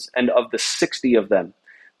positions. And of the 60 of them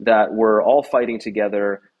that were all fighting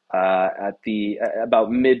together about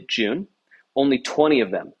mid-June, only 20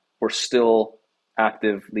 of them were still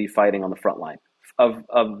actively fighting on the front line.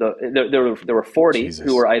 There were 40 Jesus.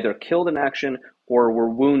 Who were either killed in action or were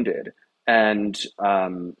wounded and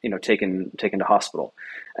taken to hospital.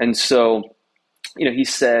 And so, he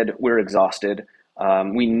said, we're exhausted.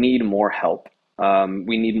 We need more help.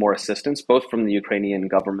 We need more assistance, both from the Ukrainian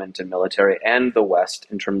government and military and the West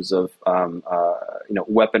in terms of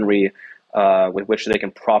weaponry with which they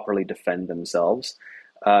can properly defend themselves.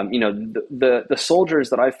 The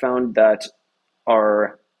soldiers that I found that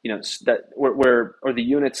are or the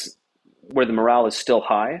units where the morale is still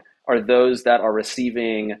high are those that are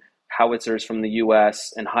receiving howitzers from the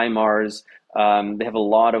U.S. and HIMARS. They have a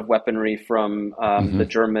lot of weaponry from the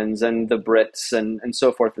Germans and the Brits and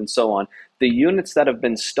so forth and so on. The units that have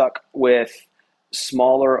been stuck with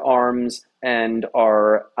smaller arms and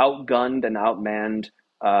are outgunned and outmanned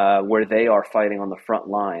where they are fighting on the front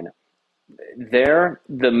line,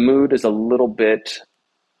 the mood is a little bit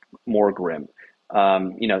more grim.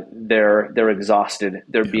 They're exhausted.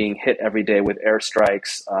 They're being hit every day with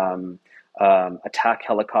airstrikes, attack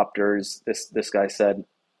helicopters. This guy said,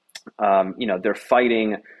 they're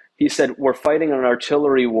fighting. He said, we're fighting an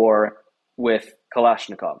artillery war with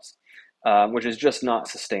Kalashnikovs, which is just not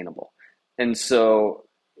sustainable. And so,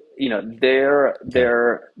 they're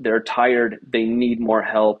tired. They need more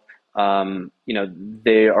help.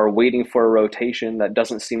 They are waiting for a rotation that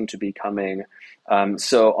doesn't seem to be coming.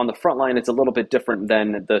 So on the front line, it's a little bit different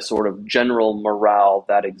than the sort of general morale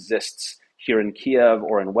that exists here in Kiev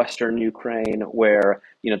or in Western Ukraine, where,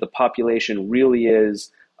 the population really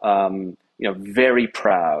is, very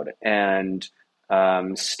proud and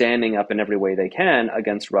standing up in every way they can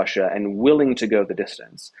against Russia and willing to go the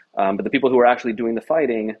distance. But the people who are actually doing the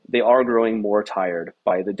fighting, they are growing more tired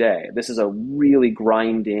by the day. This is a really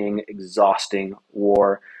grinding, exhausting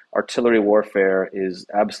war. Artillery warfare is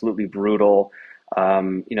absolutely brutal.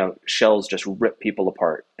 Shells just rip people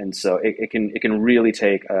apart. And so it can really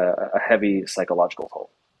take a heavy psychological toll.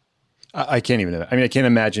 I can't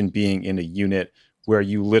imagine being in a unit where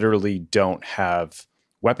you literally don't have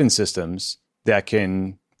weapon systems that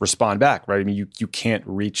can respond back, right? I mean, you can't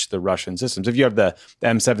reach the Russian systems. If you have the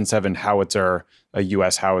M77 howitzer, a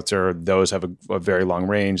U.S. howitzer, those have a very long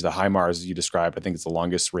range. The HIMARS, as you described, I think it's the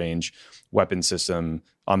longest range weapon system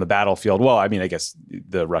on the battlefield. Well, I mean, I guess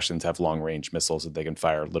the Russians have long range missiles that they can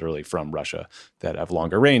fire literally from Russia that have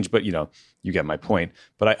longer range, but you get my point.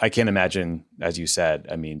 But I can't imagine, as you said,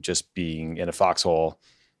 I mean, just being in a foxhole,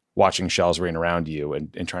 watching shells rain around you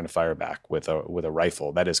and trying to fire back with a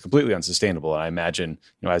rifle. That is completely unsustainable. And I imagine,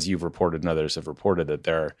 as you've reported and others have reported, that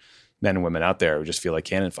there are men and women out there who just feel like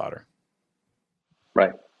cannon fodder.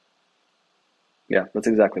 Right. Yeah, that's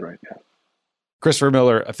exactly right. Yeah. Christopher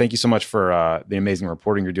Miller, thank you so much for the amazing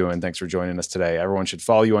reporting you're doing. Thanks for joining us today. Everyone should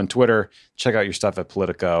follow you on Twitter. Check out your stuff at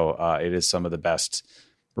Politico. It is some of the best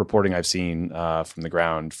reporting I've seen from the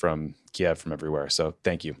ground, from Kiev, from everywhere. So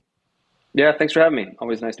thank you. Yeah, thanks for having me.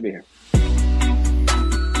 Always nice to be here.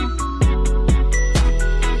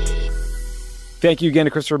 Thank you again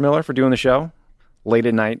to Christopher Miller for doing the show late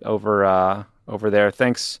at night over there.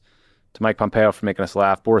 Thanks to Mike Pompeo for making us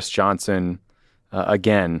laugh. Boris Johnson,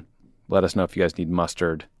 again, let us know if you guys need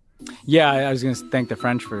mustard. Yeah, I was going to thank the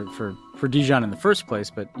French for Dijon in the first place,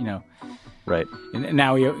 but right. And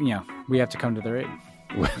now we have to come to their aid.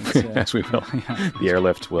 Yes, we will. Yeah. The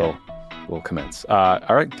airlift will commence. All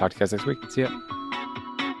right, talk to you guys next week. See ya.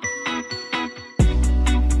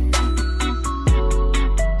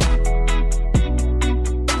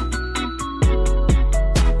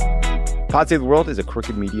 Pod Save the World is a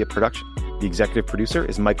Crooked Media production. The executive producer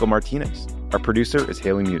is Michael Martinez. Our producer is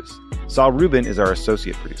Haley Muse. Saul Rubin is our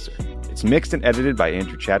associate producer. It's mixed and edited by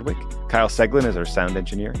Andrew Chadwick. Kyle Seglin is our sound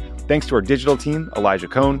engineer. Thanks to our digital team, Elijah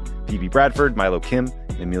Cohn, Phoebe Bradford, Milo Kim,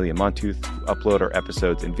 and Amelia Montooth, who upload our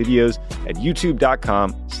episodes and videos at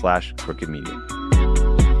youtube.com/crookedmedia.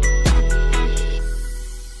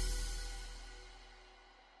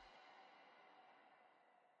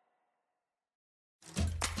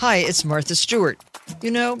 Hi, it's Martha Stewart.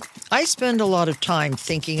 I spend a lot of time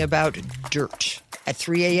thinking about dirt. At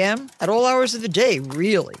 3 a.m., at all hours of the day,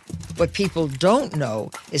 really. What people don't know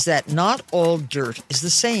is that not all dirt is the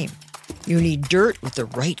same. You need dirt with the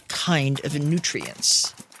right kind of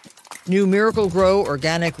nutrients. New Miracle-Gro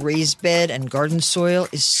organic raised bed and garden soil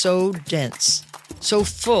is so dense, so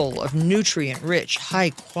full of nutrient-rich,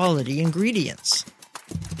 high-quality ingredients.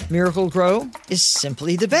 Miracle-Gro is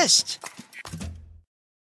simply the best.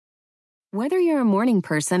 Whether you're a morning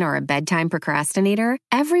person or a bedtime procrastinator,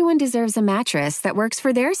 everyone deserves a mattress that works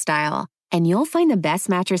for their style. And you'll find the best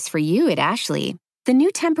mattress for you at Ashley. The new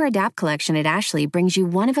Tempur-Adapt collection at Ashley brings you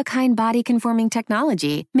one-of-a-kind body-conforming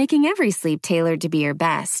technology, making every sleep tailored to be your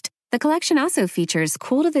best. The collection also features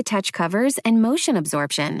cool-to-the-touch covers and motion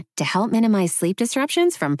absorption to help minimize sleep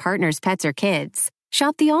disruptions from partners, pets, or kids.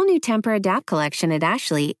 Shop the all-new Tempur-Adapt collection at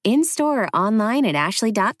Ashley, in-store or online at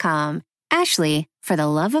ashley.com. Ashley, for the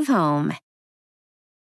love of home.